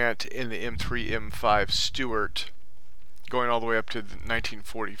M3 Grant and the M3 M5 Stewart, going all the way up to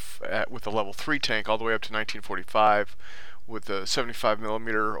 1940 with the level 3 tank, all the way up to 1945 with the 75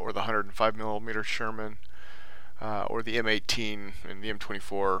 millimeter or the 105 millimeter Sherman, or the M18 and the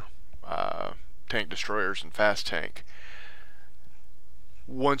M24 tank destroyers and fast tank.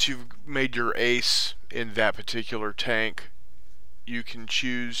 Once you've made your ace in that particular tank, you can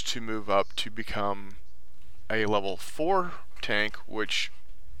choose to move up to become a level 4 tank, which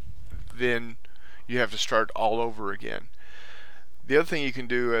then you have to start all over again. The other thing you can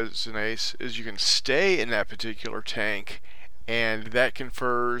do as an ace is you can stay in that particular tank, and that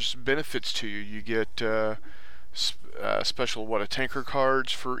confers benefits to you. You get special what a tanker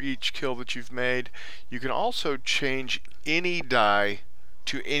cards for each kill that you've made. You can also change any die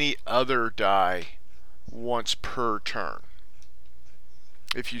to any other die once per turn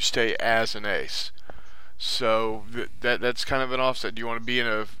if you stay as an ace. So that's kind of an offset. Do you want to be in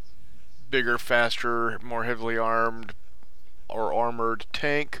a bigger, faster, more heavily armed or armored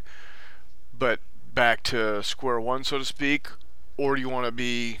tank, but back to square one, so to speak, or do you want to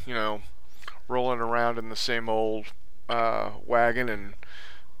be, rolling around in the same old wagon and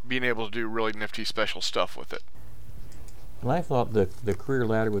being able to do really nifty special stuff with it? And I thought the career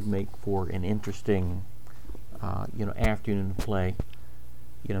ladder would make for an interesting, afternoon play.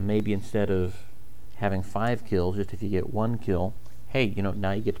 Maybe instead of having 5 kills, just if you get 1 kill, hey,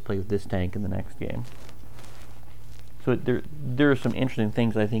 now you get to play with this tank in the next game. So there are some interesting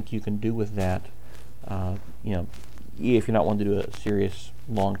things I think you can do with that. If you're not wanting to do a serious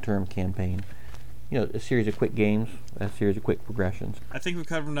long-term campaign, a series of quick games, a series of quick progressions. I think we've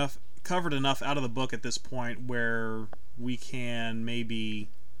covered enough out of the book at this point where we can maybe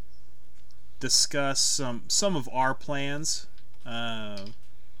discuss some of our plans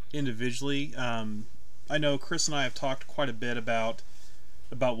individually. I know Chris and I have talked quite a bit about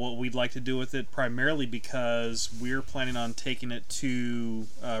what we'd like to do with it, primarily because we're planning on taking it to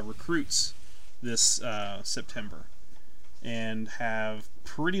recruits this September, and have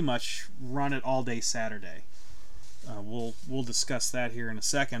pretty much run it all day Saturday. We'll discuss that here in a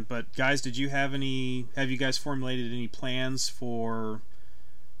second. But guys, have you guys formulated any plans for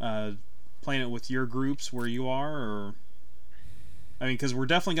playing it with your groups where you are? Or because we're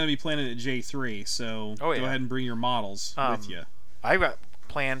definitely going to be playing it at J3, so go ahead and bring your models with you. I've got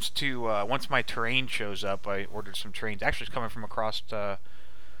plans to, once my terrain shows up, I ordered some terrains. Actually, it's coming from across the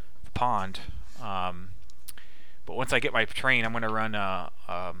pond. But once I get my terrain, I'm going to run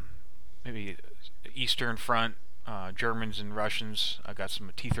maybe Eastern Front, Germans and Russians. I got some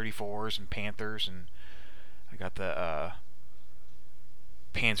T-34s and Panthers, and I got the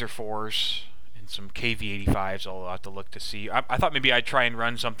Panzer IVs and some KV-85s. I'll have to look to see. I thought maybe I'd try and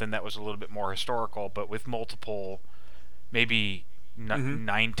run something that was a little bit more historical, but with multiple, maybe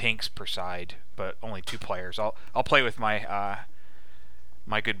 9 tanks per side, but only 2 players. I'll play with my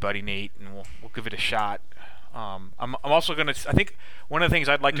my good buddy Nate, and we'll give it a shot. I'm also gonna. I think one of the things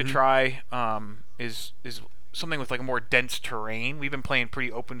I'd like to try is something with like a more dense terrain. We've been playing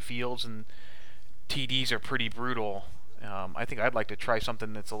pretty open fields, and TDs are pretty brutal. I think I'd like to try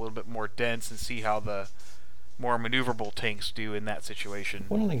something that's a little bit more dense and see how the more maneuverable tanks do in that situation.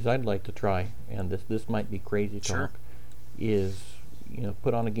 One of the things I'd like to try, and this might be crazy talk, is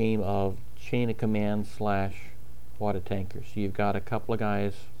put on a game of chain of command / water tanker. So you've got a couple of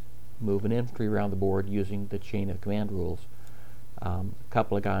guys moving infantry around the board using the chain of command rules. A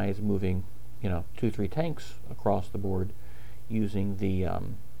couple of guys moving, 2-3 tanks across the board using the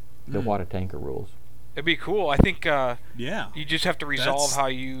water tanker rules. It'd be cool. I think you just have to resolve how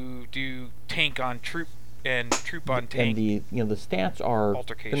you do tank on troop and troop on tank. And the stats are,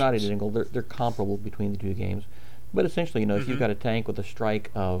 they're not identical. They're comparable between the two games. But essentially, if you've got a tank with a strike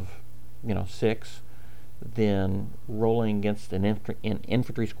of 6, then rolling against an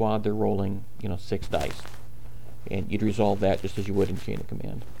infantry squad, they're rolling 6 dice, and you'd resolve that just as you would in chain of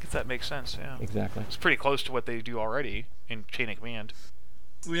command. If that makes sense, yeah. Exactly. It's pretty close to what they do already in chain of command.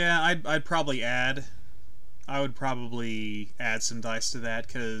 Yeah, I'd probably add. I would probably add some dice to that,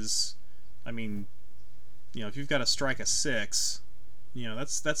 because, if you've got a strike of 6,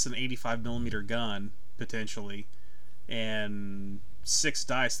 that's an 85 millimeter gun potentially, and 6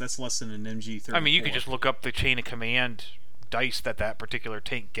 dice, that's less than an MG-34. You could just look up the chain of command dice that particular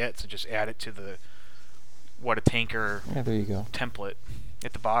tank gets and just add it to the what a tanker there you go. Template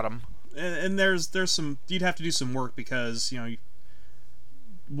at the bottom. And there's some, you'd have to do some work, because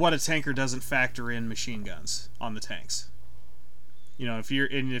what a tanker doesn't factor in machine guns on the tanks. If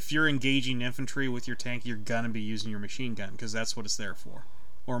you're engaging infantry with your tank, you're gonna be using your machine gun, because that's what it's there for,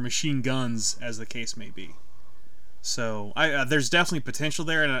 or machine guns, as the case may be. So there's definitely potential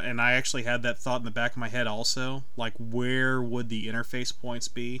there, and I actually had that thought in the back of my head also, like, where would the interface points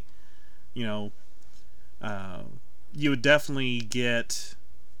be? you would definitely get.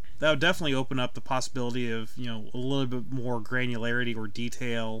 That would definitely open up the possibility of, a little bit more granularity or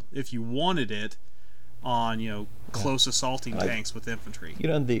detail if you wanted it on, close assaulting tanks with infantry.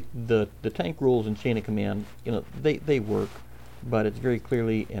 The tank rules in Chain of Command, they work, but it's very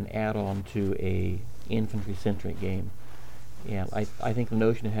clearly an add-on to a infantry-centric game. And I think the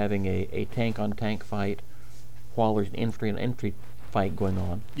notion of having a tank-on-tank fight while there's an infantry fight going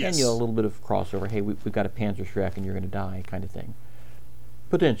on, yes. and a little bit of crossover, hey, we've got a Panzerschreck and you're going to die kind of thing.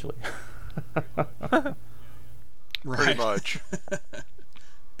 Potentially. Right. Pretty much.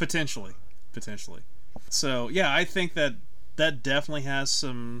 Potentially. So yeah, I think that definitely has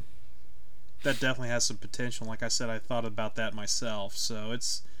some potential. Like I said, I thought about that myself, so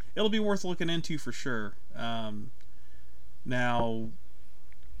it'll be worth looking into for sure. Now,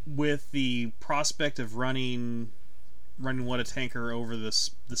 with the prospect of running What a Tanker over the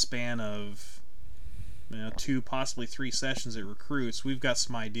span of 2, possibly 3 sessions at recruits, we've got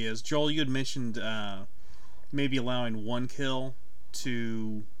some ideas. Joel, you had mentioned maybe allowing 1 kill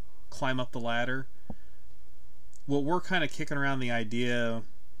to climb up the ladder. What we're kind of kicking around the idea,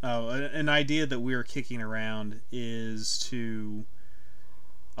 an idea that we're kicking around is to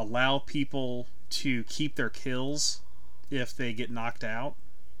allow people to keep their kills if they get knocked out,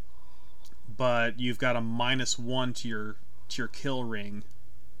 but you've got a -1 to your kill ring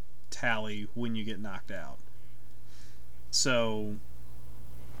tally when you get knocked out. So,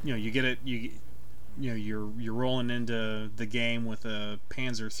 you get it. You're rolling into the game with a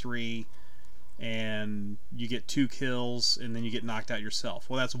Panzer III, and you get 2 kills, and then you get knocked out yourself.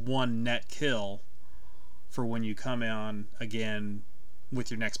 Well, that's 1 net kill for when you come on again with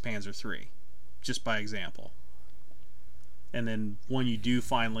your next Panzer III, just by example. And then when you do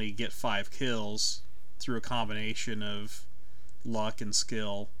finally get 5 kills through a combination of luck and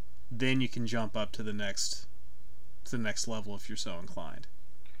skill, then you can jump up to the next level if you're so inclined.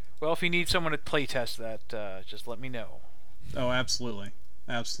 Well, if you need someone to playtest that, just let me know. Oh, absolutely.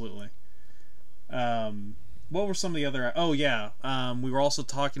 What were some of the other... Oh, yeah. We were also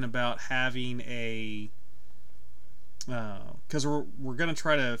talking about having a... Because we're going to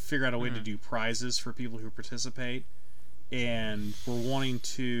try to figure out a way to do prizes for people who participate. And we're wanting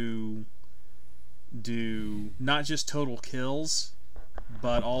to do not just total kills,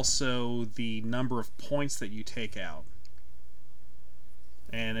 but also the number of points that you take out.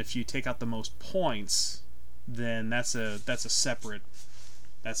 And if you take out the most points, then that's a separate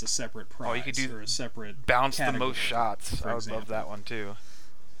prize. Oh, you could do or a separate bounce category, the most shots. I would love that one too.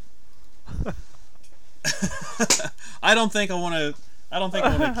 I don't think I want to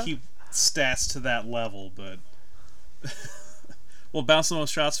keep stats to that level, but well, bounce the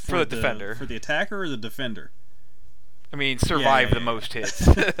most shots for the defender, for the attacker or the defender. I mean, survive the most hits.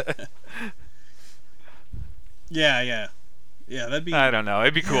 Yeah, that'd be. I don't know.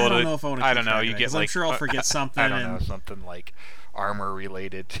 It'd be cool. I don't know if I want to. I don't know. You get like. I'm sure I'll forget something. I don't know, something like armor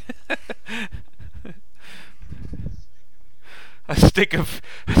related. A stick of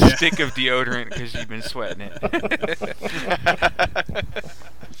deodorant because you've been sweating it.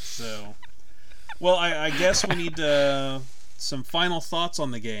 So, well, I guess we need some final thoughts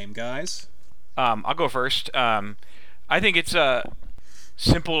on the game, guys. I'll go first. I think it's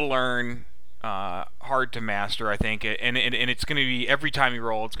simple to learn, hard to master. I think, and it's going to be every time you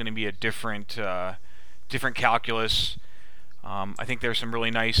roll, it's going to be a different calculus. I think there's some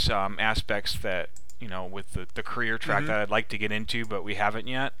really nice aspects that with the career track that I'd like to get into, but we haven't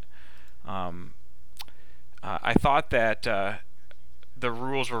yet. I thought that the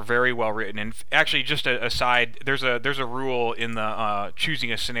rules were very well written, and actually, just aside, there's a rule in the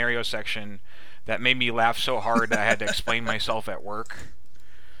choosing a scenario section that made me laugh so hard that I had to explain myself at work.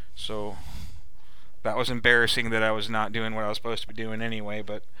 So that was embarrassing that I was not doing what I was supposed to be doing anyway.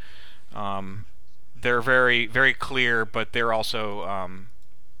 But they're very, very clear, but they're also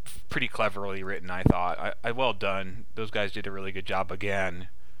pretty cleverly written, I thought. I well done. Those guys did a really good job again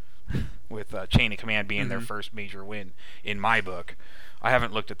with Chain of Command being their first major win in my book. I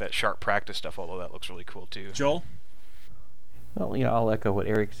haven't looked at that sharp practice stuff, although that looks really cool too. Joel? Well, I'll echo what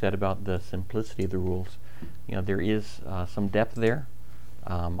Eric said about the simplicity of the rules. There is some depth there.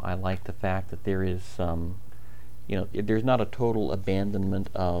 I like the fact that there is some, there's not a total abandonment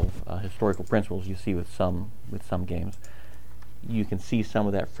of historical principles you see with some games. You can see some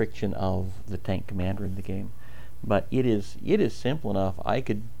of that friction of the tank commander in the game, but it is simple enough.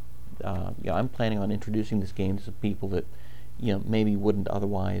 I'm planning on introducing this game to some people that maybe wouldn't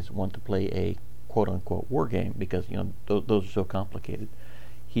otherwise want to play a quote-unquote war game because those are so complicated.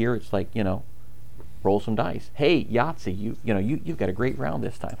 Here it's like roll some dice. Hey, Yahtzee, you've got a great round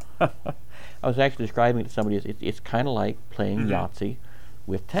this time. I was actually describing it to somebody. It's kind of like playing Yahtzee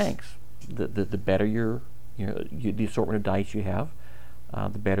with tanks. The better the assortment of dice you have,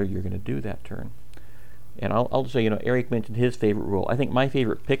 the better you're going to do that turn. And I'll just say, Eric mentioned his favorite rule. I think my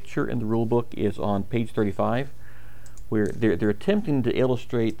favorite picture in the rule book is on page 35, where they're attempting to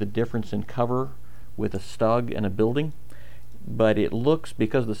illustrate the difference in cover with a stug and a building, but it looks,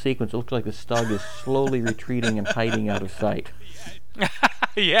 because of the sequence, it looks like the stug is slowly retreating and hiding out of sight.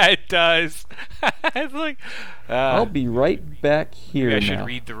 Yeah, it does. It's like I'll be right back here now. I should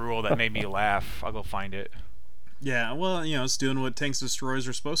read the rule that made me laugh. I'll go find it. Yeah, well, it's doing what tanks destroyers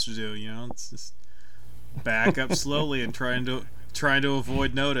are supposed to do. It's just back up slowly and trying to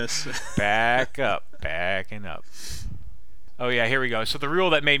avoid notice. Backing up. Oh yeah, here we go. So the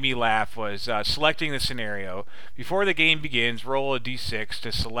rule that made me laugh was selecting the scenario. Before the game begins, roll a d6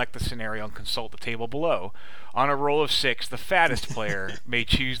 to select the scenario and consult the table below. On a roll of 6, the fattest player may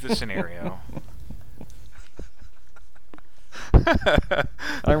choose the scenario. I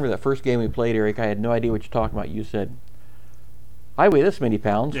remember that first game we played, Eric. I had no idea what you're talking about. You said, "I weigh this many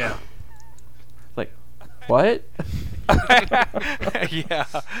pounds." Yeah. Like, what? Yeah.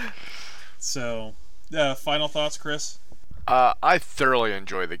 So, final thoughts, Chris? I thoroughly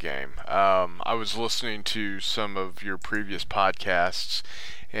enjoy the game. I was listening to some of your previous podcasts,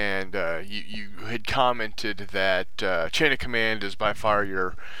 and you had commented that Chain of Command is by far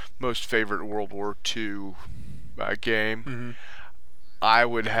your most favorite World War II game. Mm-hmm. I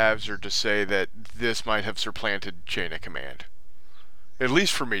would hazard to say that this might have supplanted Chain of Command. At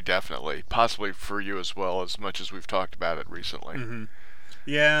least for me, definitely. Possibly for you as well, as much as we've talked about it recently. Mm-hmm.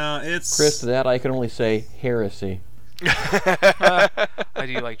 Yeah, it's... Chris, to that I can only say heresy. I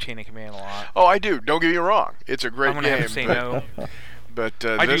do like Chain of Command a lot. Oh, I do. Don't get me wrong. It's a great I'm game. gonna have to say no. But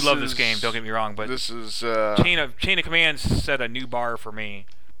I do love this game. Don't get me wrong, but this is Chain of Command set a new bar for me.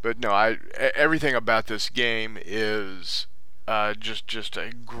 But no, everything about this game is just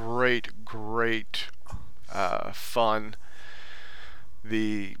a great fun.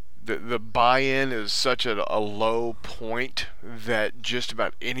 The buy-in is such a low point that just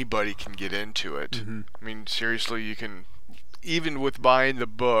about anybody can get into it. Mm-hmm. I mean, seriously, you can, even with buying the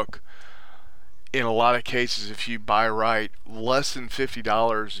book, in a lot of cases, if you buy right, less than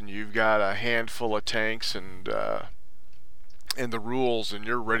 $50 and you've got a handful of tanks and the rules, and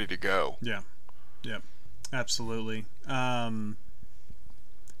you're ready to go. Yeah, absolutely. Yeah,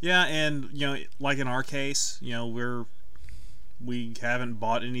 and like in our case, we haven't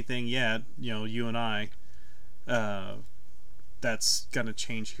bought anything yet. You and I. That's gonna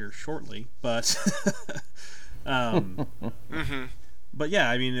change here shortly, but Mm-hmm. but yeah,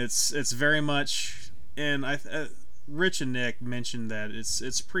 I mean it's very much, and Rich and Nick mentioned that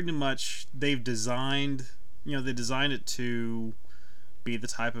it's pretty much they've designed it to be the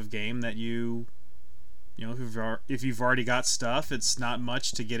type of game that if you've already got stuff, it's not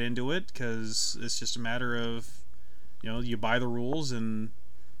much to get into it, because it's just a matter of you buy the rules and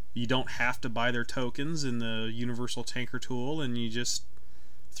you don't have to buy their tokens in the universal tanker tool, and you just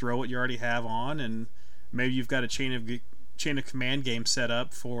throw what you already have on, and maybe you've got a chain of command game set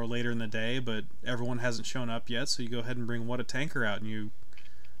up for later in the day, but everyone hasn't shown up yet, so you go ahead and bring What a Tanker out and you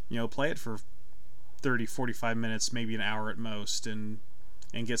play it for 30, 45 minutes, maybe an hour at most, and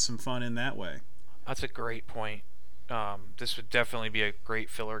get some fun in that way. That's a great point. This would definitely be a great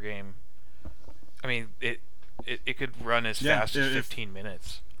filler game. I mean, it could run as fast as 15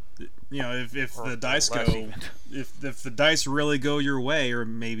 minutes. If the dice less go, even. if the dice really go your way, or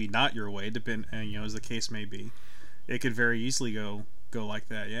maybe not your way, as the case may be, it could very easily go like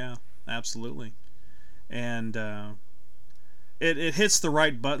that. Yeah, absolutely. And it hits the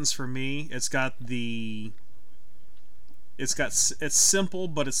right buttons for me. It's simple,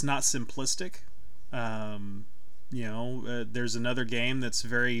 but it's not simplistic. There's another game that's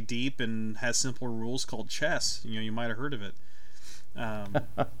very deep and has simple rules called chess. You might have heard of it.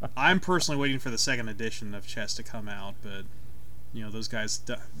 I'm personally waiting for the second edition of chess to come out, but those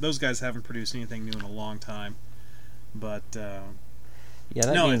guys haven't produced anything new in a long time. But that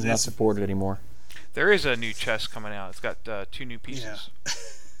game's not supported anymore. There is a new chess coming out. It's got 2 new pieces.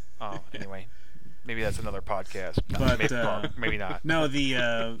 Yeah. Anyway, maybe that's another podcast. But maybe not. No,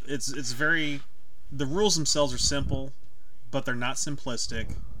 it's very. The rules themselves are simple, but they're not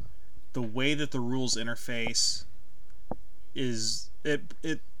simplistic. The way that the rules interface is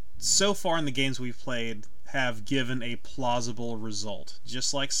so far in the games we've played have given a plausible result.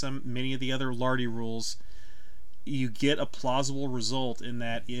 Just like many of the other Lardy rules, you get a plausible result in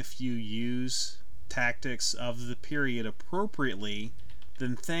that if you use tactics of the period appropriately,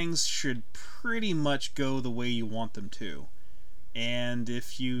 then things should pretty much go the way you want them to. And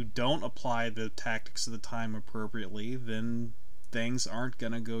if you don't apply the tactics of the time appropriately, then things aren't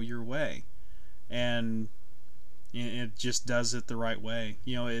going to go your way. And it just does it the right way.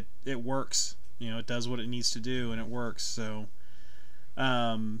 It works. It does what it needs to do, and it works. So,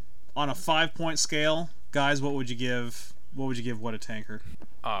 on a 5-point scale, guys, what would you give? What would you give What a Tanker?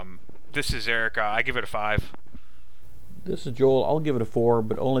 This is Eric. I give it a 5. This is Joel. I'll give it a 4,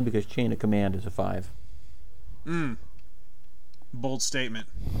 but only because Chain of Command is a 5. Bold statement.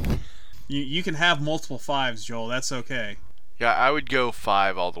 You can have multiple 5s, Joel. That's okay. Yeah, I would go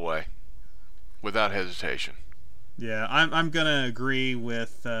 5 all the way, without hesitation. Yeah, I'm gonna agree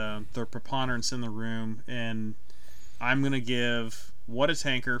with the preponderance in the room, and I'm gonna give What a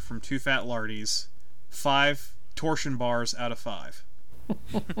Tanker from Two Fat Lardies 5 torsion bars out of 5.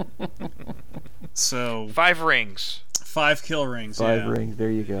 So 5 rings. 5 kill rings. 5 rings. There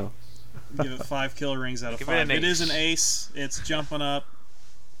you go. Give it 5 kill rings out of Give 5. it It is an ace. It's jumping up.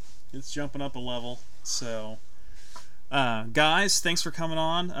 It's jumping up a level. So, guys, thanks for coming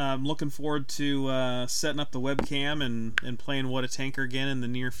on. I'm looking forward to setting up the webcam and playing What a Tanker again in the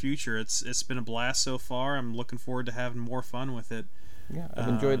near future. It's been a blast so far. I'm looking forward to having more fun with it. Yeah, I've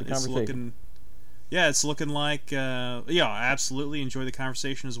enjoyed the conversation. It's looking like, I absolutely enjoy the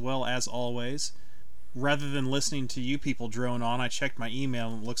conversation as well, as always. Rather than listening to you people drone on, I checked my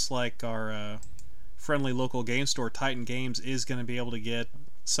email, and it looks like our friendly local game store, Titan Games, is going to be able to get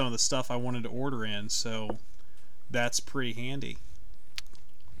some of the stuff I wanted to order in, so that's pretty handy.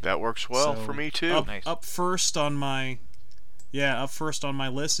 That works well for me, too. Up first on my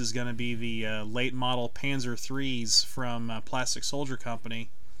list is going to be the late model Panzer IIIs from Plastic Soldier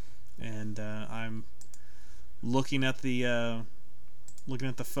Company, and I'm looking at the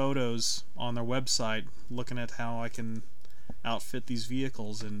photos on their website, looking at how I can outfit these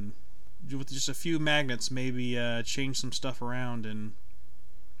vehicles, and with just a few magnets, maybe change some stuff around and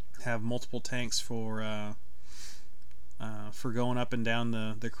have multiple tanks for going up and down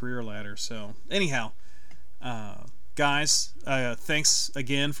the career ladder. So anyhow, guys, thanks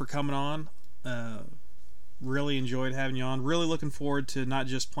again for coming on. Really enjoyed having you on. Really looking forward to not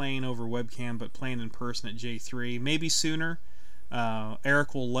just playing over webcam, but playing in person at J3. Maybe sooner.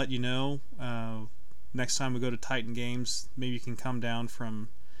 Eric will let you know next time we go to Titan Games. Maybe you can come down from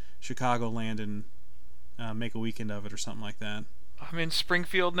Chicagoland and make a weekend of it or something like that. I'm in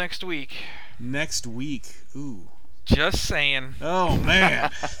Springfield next week. Next week? Ooh. Just saying. Oh, man.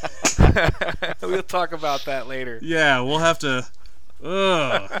 We'll talk about that later. Yeah, we'll have to...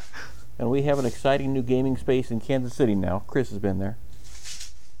 Ugh. And we have an exciting new gaming space in Kansas City now. Chris has been there.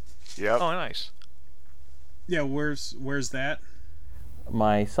 Yep. Oh, nice. Yeah, where's that?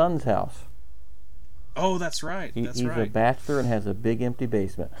 My son's house. Oh, that's right. He's a bachelor and has a big empty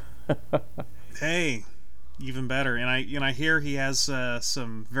basement. Hey, even better. And I hear he has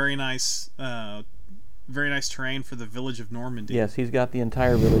some very nice terrain for the village of Normandy. Yes, he's got the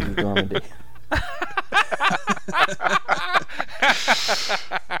entire village of Normandy.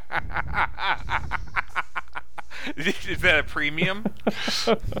 Is that a premium?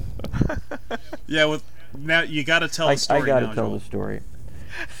 Yeah, now you got to tell the story. I got to tell the story.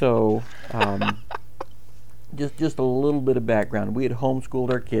 So, just a little bit of background. We had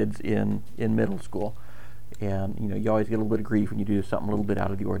homeschooled our kids in middle school, and you always get a little bit of grief when you do something a little bit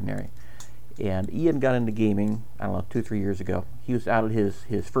out of the ordinary. And Ian got into gaming, I don't know, 2-3 years ago. He was out at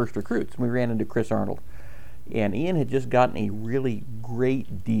his first recruits, and we ran into Chris Arnold. And Ian had just gotten a really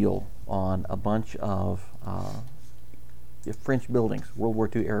great deal on a bunch of French buildings, World War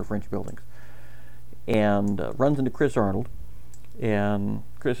II era French buildings. And runs into Chris Arnold, and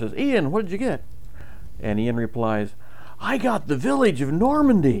Chris says, "Ian, what did you get?" And Ian replies, "I got the village of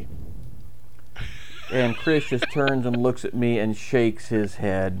Normandy." And Chris just turns and looks at me and shakes his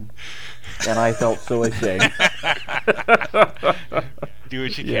head, and I felt so ashamed. Do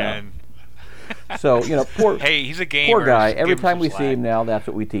what you can. So, poor hey, he's a gamer. Poor guy. Just Every give him time some we slack. see him now, that's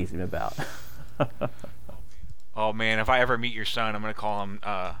what we tease him about. Oh man, if I ever meet your son, I'm gonna call him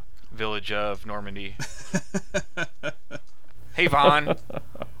Village of Normandy. Hey Vaughn.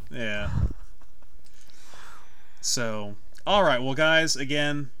 Yeah. So, all right. Well, guys,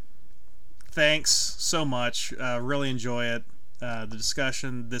 again, thanks so much. Really enjoy it. The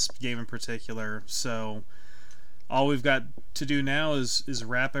discussion, this game in particular. So, all we've got to do now is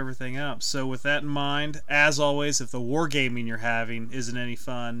wrap everything up. So, with that in mind, as always, if the wargaming you're having isn't any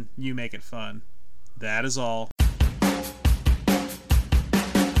fun, you make it fun. That is all.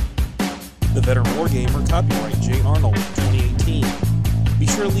 The Veteran Wargamer, copyright J. Arnold, 2018. Be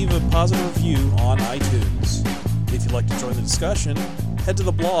sure to leave a positive review on iTunes. If you'd like to join the discussion, head to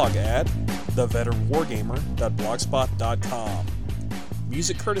the blog at theveteranwargamer.blogspot.com.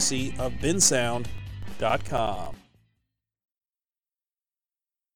 Music courtesy of bensound.com.